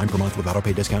 $25 per line per month with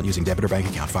autopay discount using debit or bank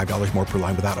account. $5 more per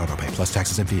line without autopay, plus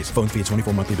taxes and fees. Phone fee at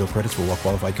 24 monthly bill credits for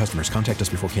well-qualified customers. Contact us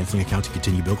before canceling account to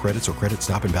continue bill credits or credit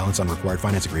stop and balance on required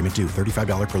finance agreement due.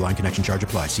 $35 per line connection charge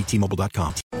applies. See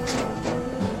T-Mobile.com.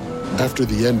 After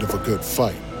the end of a good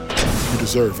fight, you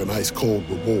deserve an ice-cold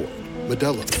reward.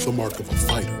 Modelo is the mark of a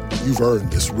fighter. You've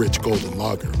earned this rich golden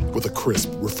lager with a crisp,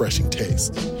 refreshing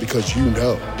taste. Because you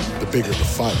know, the bigger the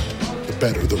fight, the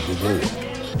better the reward.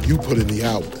 You put in the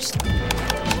hours,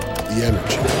 the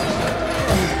energy,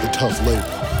 the tough labor.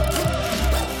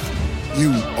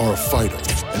 You are a fighter,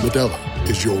 and Modelo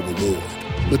is your reward.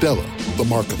 Modelo, the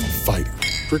mark of a fighter.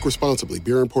 Drink responsibly.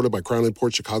 Beer imported by Crown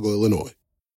Imports, Chicago, Illinois.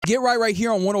 Get right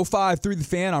here on 105.3 The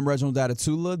Fan. I'm Reginald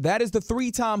Adetula. That is the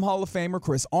three-time Hall of Famer,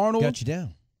 Chris Arnold. Got you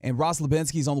down. And Ross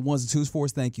Lubinsky's on the ones and twos for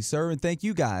us. Thank you, sir. And thank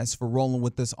you guys for rolling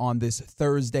with us on this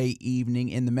Thursday evening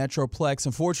in the Metroplex.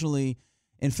 Unfortunately,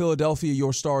 in Philadelphia,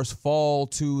 your Stars fall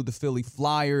to the Philly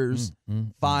Flyers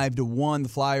 5-1. The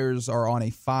Flyers are on a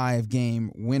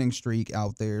 5-game winning streak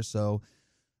out there. So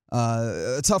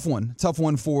a tough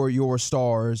one for your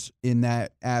Stars in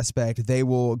that aspect. They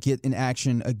will get in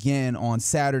action again on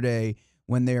Saturday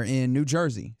when they're in New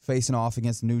Jersey, facing off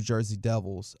against the New Jersey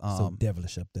Devils. So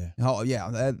devilish up there. Oh,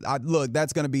 yeah. Look,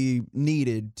 that's going to be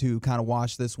needed to kind of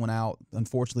wash this one out.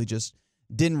 Unfortunately, just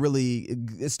didn't really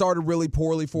 – it started really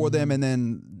poorly for them, and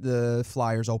then the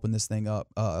Flyers opened this thing up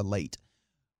late.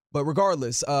 But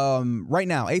regardless, right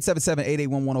now,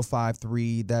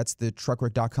 877-881-1053, that's the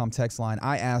truckwreck.com text line.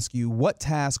 I ask you, what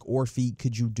task or feat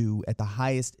could you do at the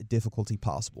highest difficulty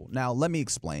possible? Now, let me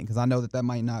explain, because I know that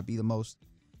might not be the most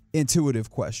intuitive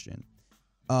question.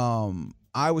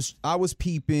 I was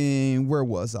peeping, where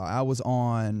was I? I was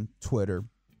on Twitter,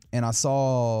 and I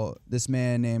saw this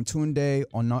man named Tunde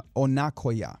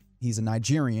Onakoya. He's a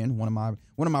Nigerian, one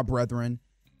of my brethren.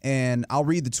 And I'll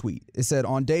read the tweet. It said,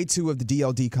 on day 2 of the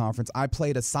DLD conference, I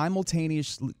played a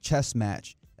simultaneous chess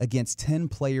match against 10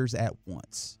 players at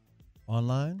once.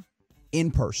 Online? In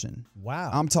person.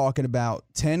 Wow. I'm talking about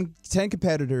 10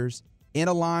 competitors in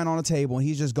a line on a table, and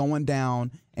he's just going down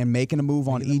and making a move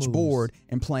on each board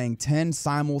and playing 10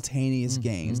 simultaneous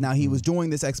games. Now, he was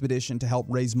doing this expedition to help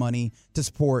raise money to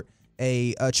support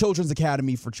a children's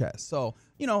academy for chess. So,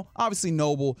 obviously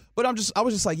noble. But I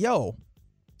was just like, yo,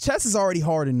 chess is already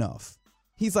hard enough.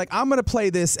 He's like, I'm going to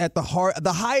play this at the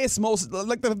highest,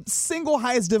 the single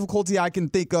highest difficulty I can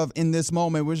think of in this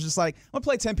moment, was just like, I'm going to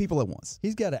play 10 people at once.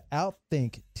 He's got to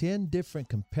outthink 10 different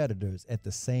competitors at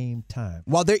the same time.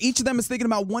 While each of them is thinking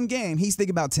about one game, he's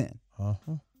thinking about 10.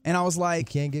 And I was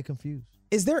like, you can't get confused.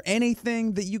 Is there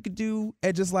anything that you could do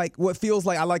at just like what feels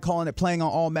like, I like calling it playing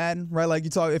on all Madden, right? Like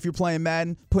if you're playing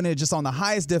Madden, putting it just on the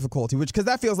highest difficulty, because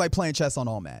that feels like playing chess on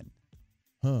all Madden.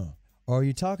 Or are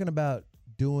you talking about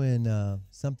doing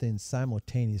something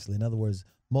simultaneously? In other words,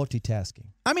 multitasking.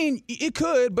 I mean, it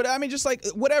could, but I mean, just like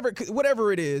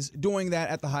whatever it is, doing that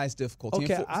at the highest difficulty.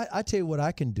 Okay, I tell you what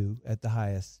I can do at the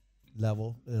highest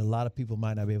level that a lot of people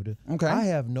might not be able to. Okay. I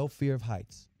have no fear of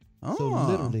heights. So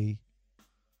literally,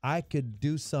 I could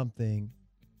do something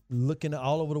looking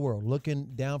all over the world,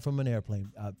 looking down from an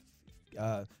airplane,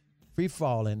 free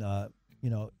falling, on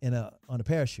a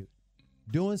parachute.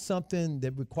 Doing something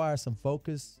that requires some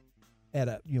focus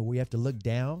where you have to look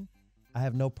down, I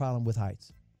have no problem with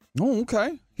heights. Oh,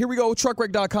 okay. Here we go.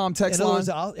 Truckwreck.com text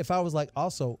line. If I was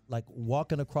also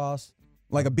walking across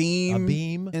like a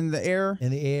beam in the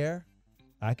air,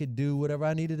 I could do whatever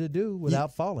I needed to do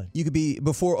without falling. You could be,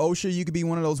 before OSHA, you could be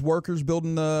one of those workers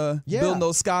building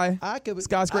those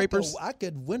skyscrapers. I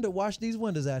could window wash these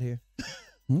windows out here.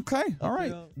 Okay. All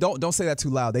right. Don't say that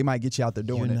too loud. They might get you out there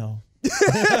doing it.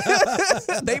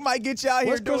 They might get you out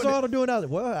here doing it. What's Chris Arnold doing out there?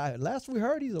 Well, last we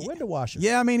heard, he's a window washer.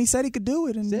 Yeah, I mean, he said he could do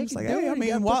it. And he's like, hey, I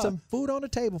mean, put some food on the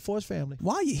table for his family.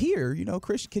 While you here,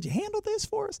 Chris, could you handle this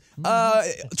for us?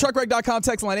 Truckwreck.com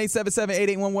text line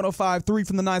 877-881-1053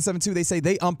 from the 972. They say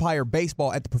they umpire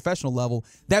baseball at the professional level.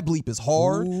 That bleep is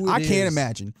hard. I can't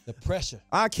imagine. The pressure.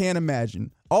 I can't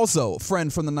imagine. Also,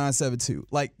 friend from the 972.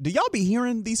 Like, do y'all be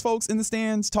hearing these folks in the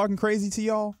stands talking crazy to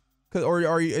y'all?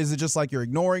 Or is it just like you're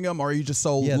ignoring them, or are you just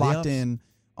so locked in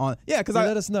on? Yeah, because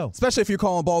let us know. Especially if you're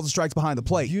calling balls and strikes behind the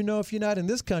plate. If you're not in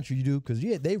this country, you do, because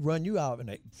they run you out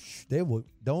and they will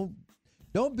don't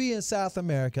be in South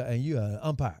America and you're an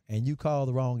umpire and you call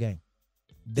the wrong game.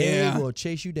 They will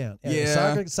chase you down.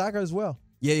 And soccer as well.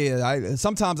 Yeah.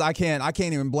 Sometimes I can't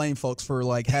even blame folks for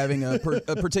like having a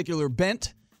particular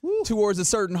bent towards a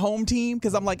certain home team,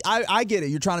 because I'm like, I get it.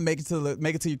 You're trying to make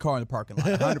it to your car in the parking lot.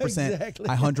 100%. Exactly.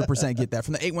 I 100% get that.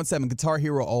 From the 817, Guitar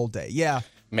Hero all day. Yeah.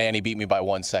 Man, he beat me by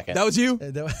 1 second. That was you?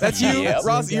 That's you? Yep.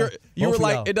 Ross, you were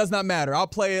like, it does not matter. I'll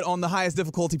play it on the highest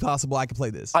difficulty possible. I can play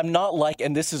this. I'm not like,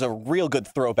 and this is a real good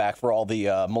throwback for all the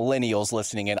millennials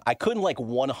listening in, I couldn't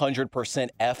 100%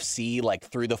 FC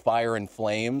Through the Fire and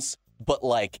Flames, but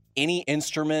any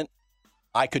instrument,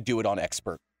 I could do it on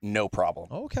expert. No problem.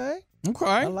 Okay. Okay.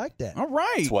 I like that. All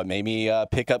right. It's what made me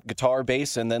pick up guitar,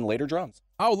 bass, and then later drums.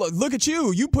 Oh, look at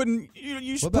you. You putting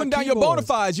down your bona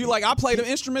fides. You like, I play the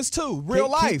instruments too, real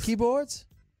life. Keyboards?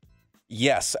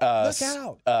 Yes. Look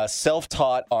out.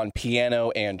 Self-taught on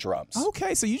piano and drums.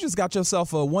 Okay, so you just got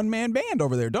yourself a one-man band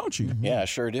over there, don't you? Mm-hmm. Yeah, I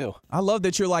sure do. I love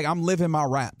that you're like, I'm living my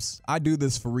raps. I do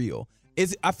this for real.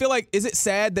 I feel like, is it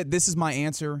sad that this is my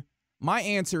answer? My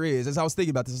answer is, as I was thinking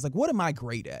about this, it's like, what am I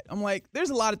great at? I'm like, there's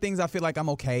a lot of things I feel like I'm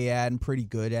okay at and pretty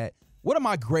good at. What am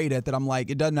I great at that I'm like,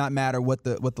 it does not matter what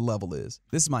the level is?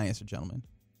 This is my answer, gentlemen.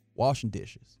 Washing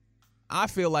dishes. I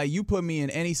feel like you put me in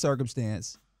any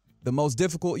circumstance, the most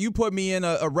difficult, you put me in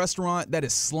a restaurant that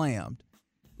is slammed.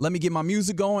 Let me get my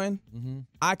music going. Mm-hmm.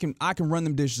 I can run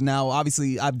them dishes now.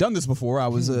 Obviously, I've done this before. I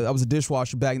was a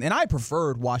dishwasher back, and I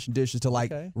preferred washing dishes to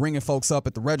like ringing folks up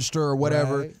at the register or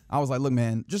whatever. Right. I was like, look,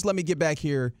 man, just let me get back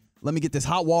here. Let me get this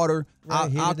hot water.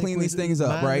 Right, I'll clean these things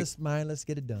up, right? Let's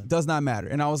get it done. Does not matter.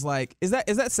 And I was like, is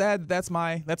that sad? That's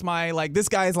my like, this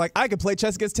guy is like, I could play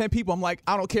chess against 10 people. I'm like,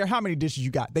 I don't care how many dishes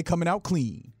you got. They coming out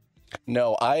clean.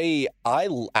 No, I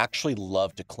actually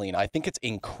love to clean. I think it's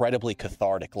incredibly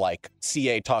cathartic, like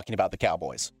CA talking about the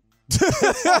Cowboys.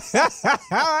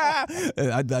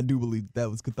 I do believe that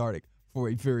was cathartic for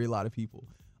a very lot of people.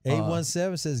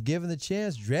 817 says, given the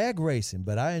chance, drag racing,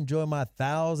 but I enjoy my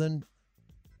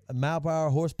 1,000-mile-per-hour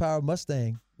horsepower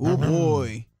Mustang. Oh,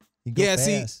 boy. Yeah, fast.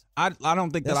 See, I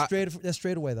don't think that's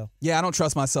straight away, though. Yeah, I don't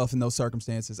trust myself in those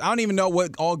circumstances. I don't even know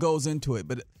what all goes into it,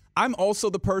 but I'm also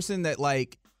the person that,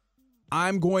 like,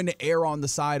 I'm going to err on the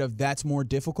side of that's more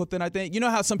difficult than I think. You know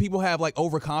how some people have like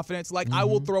overconfidence? Like I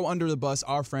will throw under the bus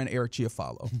our friend Eric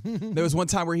Chiafalo. There was one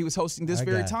time where he was hosting this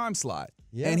very time slot.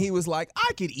 Yeah. And he was like,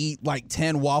 I could eat like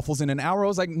 10 waffles in an hour. I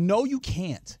was like, no, you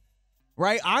can't.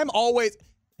 Right? I'm always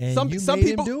and some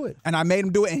people him do it. And I made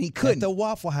him do it and he couldn't. At the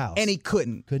Waffle House. And he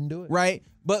couldn't. Couldn't do it. Right?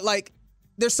 But like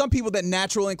there's some people that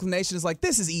natural inclination is like,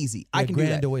 this is easy. I can do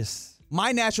that.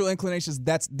 My natural inclination is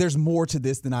there's more to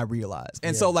this than I realize.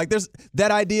 And so, like, there's that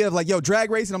idea of, like, yo,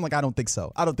 drag racing. I'm like, I don't think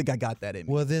so. I don't think I got that in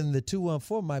me. Well, then the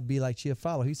 214 might be like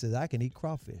Chiafalo. He says, I can eat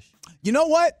crawfish. You know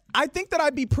what? I think that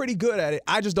I'd be pretty good at it.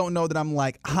 I just don't know that I'm,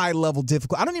 like, high-level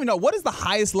difficult. I don't even know. What is the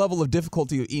highest level of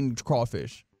difficulty of eating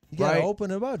crawfish? You got to open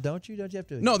them up, don't you? Don't you have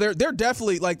to? No, they're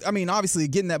definitely, like, I mean, obviously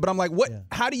getting that. But I'm like, what? Yeah.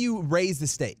 How do you raise the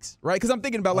stakes, right? Because I'm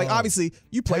thinking about, like, obviously,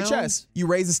 you play chess. You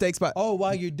raise the stakes by. Oh,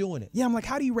 while you're doing it. Yeah, I'm like,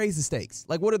 how do you raise the stakes?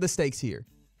 Like, what are the stakes here?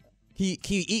 Can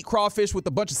you eat crawfish with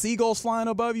a bunch of seagulls flying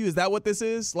above you? Is that what this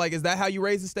is? Like, is that how you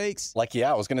raise the stakes? Like, yeah,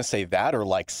 I was going to say that, or,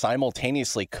 like,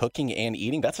 simultaneously cooking and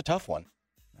eating. That's a tough one.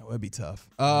 That would be tough.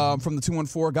 From the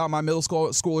 214, got my middle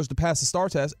schoolers to pass the STAR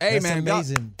test. Hey, that's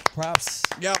amazing. Props.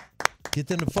 Yep. Get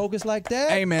them to focus like that.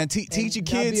 Hey, man, teach your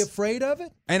kids. Not be afraid of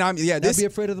it. And not be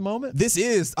afraid of the moment. This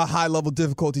is a high level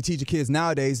difficulty. Teach your kids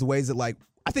nowadays the ways that, like,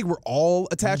 I think we're all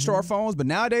attached to our phones, but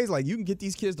nowadays, like, you can get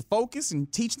these kids to focus and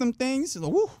teach them things.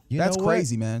 Like, woo, that's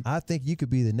crazy, man. I think you could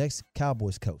be the next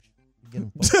Cowboys coach. Get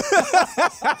them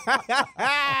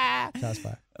Shots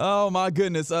fired. Oh my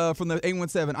goodness! From the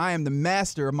 817, I am the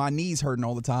master of my knees hurting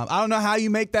all the time. I don't know how you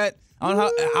make that. I don't know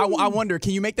how, I wonder,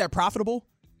 can you make that profitable?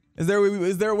 Is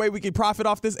there a way we could profit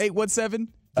off this 817?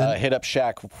 Hit up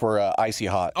Shaq for icy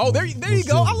hot. Oh, there you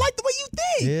go. I like the way you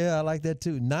think. Yeah, I like that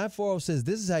too. 940 says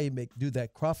this is how you do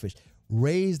that crawfish.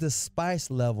 Raise the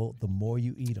spice level the more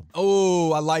you eat them.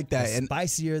 Oh, I like that.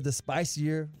 The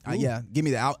spicier. Yeah, give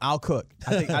me that. I'll cook.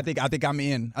 I think I'm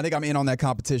in. I think I'm in on that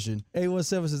competition.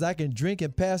 817 says I can drink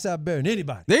and pass out better than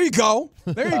anybody. There you go.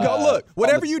 Look,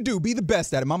 whatever you do, be the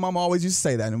best at it. My mom always used to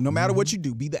say that. No matter what you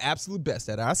do, be the absolute best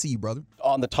at it. I see you, brother.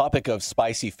 On the topic of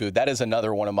spicy food, that is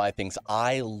another one of my things.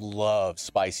 I love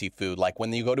spicy food. Like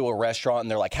when you go to a restaurant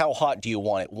and they're like, how hot do you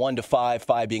want it? 1 to 5,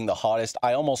 5 being the hottest.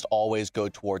 I almost always go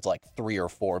towards like 3 or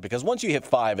 4 because once you hit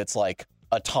 5, it's like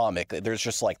atomic.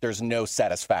 There's no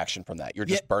satisfaction from that. You're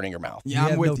just burning your mouth. Yeah,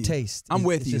 I'm with you. Taste. I'm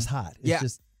with you. It's just hot. It's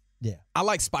just. Yeah. I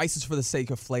like spices for the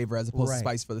sake of flavor as opposed to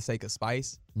spice for the sake of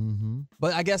spice. Mm-hmm.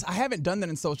 But I guess I haven't done that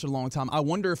in such a long time. I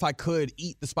wonder if I could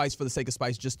eat the spice for the sake of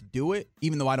spice just to do it,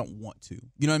 even though I don't want to.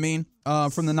 You know what I mean?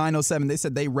 From the 907, they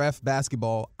said they ref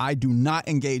basketball. I do not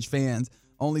engage fans.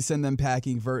 Only send them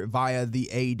packing via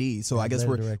the AD. So I guess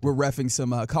we're reffing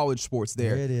some college sports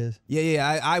there. There it is.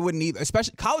 Yeah. I wouldn't either,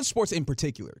 especially college sports in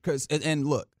particular. And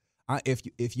look,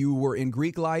 if you were in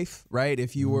Greek life, right?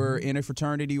 If you were in a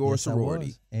fraternity or a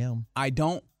sorority,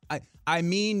 I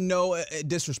mean no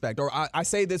disrespect, or I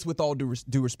say this with all due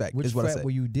respect. Which is what frat I say.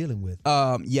 were you dealing with?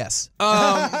 Yes.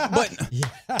 But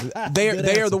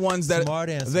they are the ones that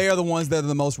they are the ones that are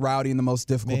the most rowdy and the most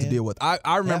difficult to deal with.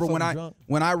 I remember when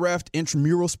I refed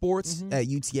intramural sports at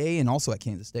UTA and also at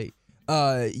Kansas State.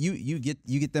 you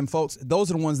get them folks. Those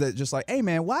are the ones that just like, hey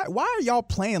man, why are y'all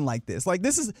playing like this? Like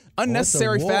this is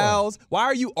unnecessary fouls. Why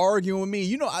are you arguing with me?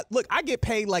 You know, I get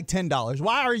paid like $10.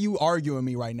 Why are you arguing with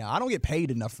me right now? I don't get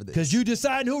paid enough for this. Because you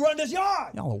decide who run this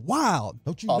yard. Y'all are wild.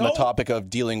 Don't you On know? the topic of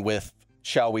dealing with,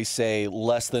 shall we say,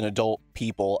 less than adult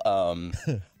people,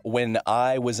 when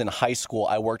I was in high school,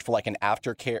 I worked for like an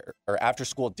after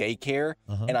school daycare,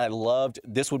 and I loved,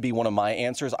 this would be one of my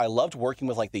answers, I loved working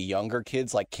with like the younger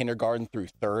kids, like kindergarten through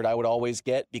third I would always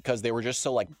get, because they were just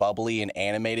so like bubbly and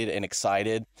animated and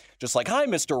excited, just like, hi,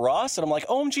 Mr. Ross, and I'm like,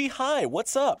 OMG, hi,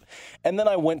 what's up? And then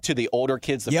I went to the older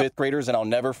kids, the fifth graders, and I'll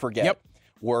never forget.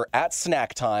 We're at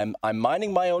snack time, I'm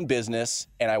minding my own business,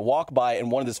 and I walk by,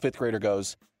 and one of this fifth grader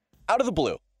goes, out of the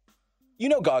blue, you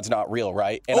know God's not real,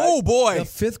 right? And boy. The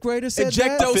fifth grader said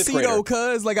Ejectocito,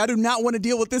 cuz. Like, I do not want to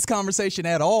deal with this conversation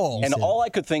at all. And all I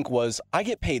could think was, I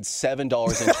get paid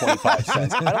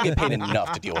 $7.25. I don't get paid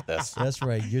enough to deal with this. That's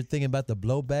right. You're thinking about the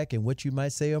blowback and what you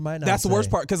might say or might not That's say. the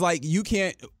worst part, because, like, you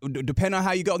can't, depending on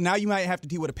how you go, now you might have to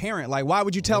deal with a parent. Like, why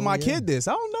would you tell my kid this?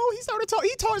 I don't know. He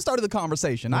started the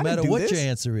conversation. No matter what this. your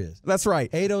answer is. That's right.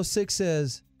 806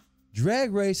 says,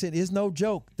 drag racing is no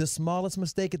joke. The smallest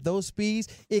mistake at those speeds,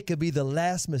 it could be the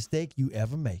last mistake you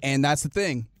ever make. And that's the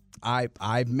thing.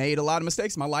 I've made a lot of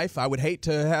mistakes in my life. I would hate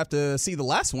to have to see the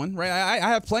last one, right? I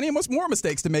have plenty of more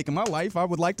mistakes to make in my life. I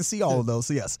would like to see all of those.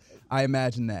 So yes, I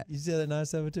imagine that. You said at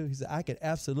 972, he said, I could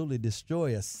absolutely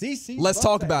destroy a CC. Let's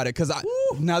talk about it, because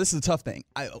now this is a tough thing.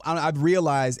 I've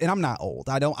realized, and I'm not old.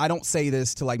 I don't say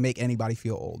this to like make anybody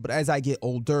feel old, but as I get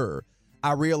older,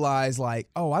 I realize, like,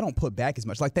 I don't put back as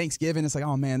much. Like Thanksgiving, it's like,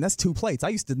 oh man, that's 2 plates. I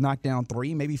used to knock down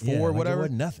 3, maybe 4, whatever. It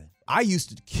wasn't nothing. I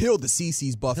used to kill the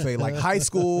CC's buffet, like high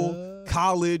school,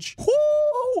 college.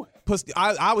 Woo!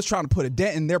 I was trying to put a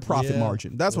dent in their profit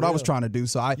margin. That's what I was trying to do.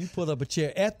 So you pulled up a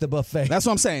chair at the buffet. That's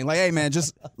what I'm saying. Like, hey man,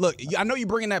 just look. I know you're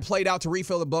bringing that plate out to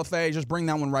refill the buffet. Just bring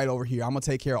that one right over here. I'm gonna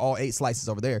take care of all 8 slices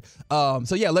over there.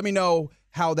 So yeah, let me know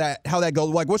how that goes.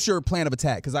 Like, what's your plan of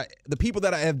attack? Because the people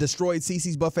that I have destroyed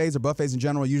CC's buffets or buffets in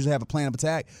general usually have a plan of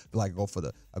attack. Like, I go for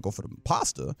the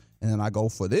pasta, and then I go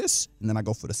for this, and then I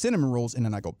go for the cinnamon rolls, and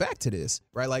then I go back to this.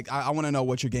 Right? Like, I want to know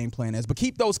what your game plan is. But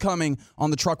keep those coming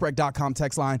on the truckwreck.com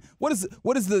text line. What is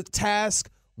the task?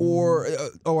 Or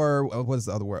what is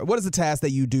the other word? What is the task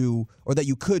that you do or that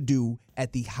you could do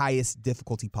at the highest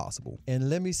difficulty possible?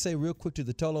 And let me say real quick to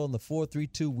the Tolo on the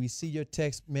 432, we see your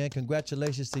text, man.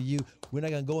 Congratulations to you. We're not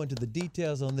going to go into the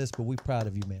details on this, but we're proud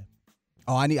of you, man.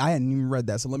 Oh, I hadn't even read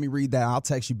that, so let me read that. I'll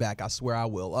text you back. I swear I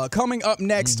will. Coming up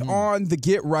next on The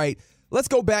Get Right, let's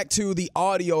go back to the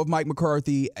audio of Mike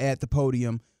McCarthy at the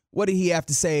podium. What did he have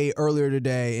to say earlier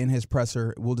today in his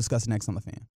presser? We'll discuss next on The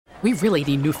Fan. We really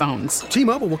need new phones.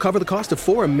 T-Mobile will cover the cost of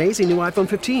 4 amazing new iPhone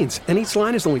 15s, and each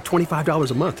line is only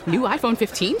 $25 a month. New iPhone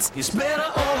 15s? It's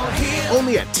better over here.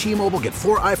 Only at T-Mobile, get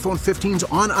 4 iPhone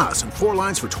 15s on us and 4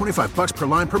 lines for $25 per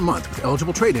line per month with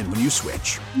eligible trade-in when you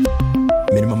switch.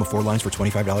 Minimum of 4 lines for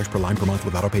 $25 per line per month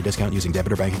with autopay discount using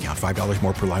debit or bank account. $5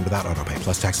 more per line without autopay,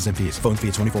 plus taxes and fees. Phone fee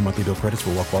at 24 monthly bill credits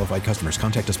for well-qualified customers.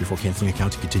 Contact us before canceling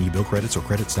account to continue bill credits or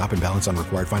credit stop and balance on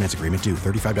required finance agreement due.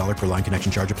 $35 per line connection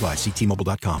charge applies. See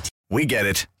T-Mobile.com. We get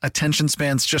it. Attention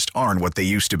spans just aren't what they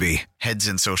used to be. Heads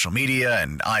in social media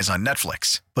and eyes on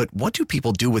Netflix. But what do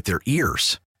people do with their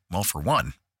ears? Well, for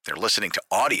one, they're listening to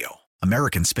audio.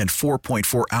 Americans spend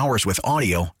 4.4 hours with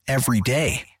audio every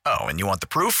day. Oh, and you want the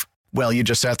proof? Well, you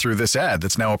just sat through this ad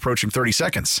that's now approaching 30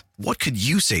 seconds. What could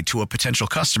you say to a potential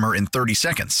customer in 30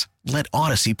 seconds? Let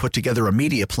Odyssey put together a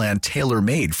media plan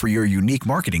tailor-made for your unique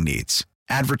marketing needs.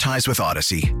 Advertise with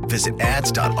Odyssey. Visit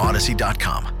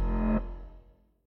ads.odyssey.com.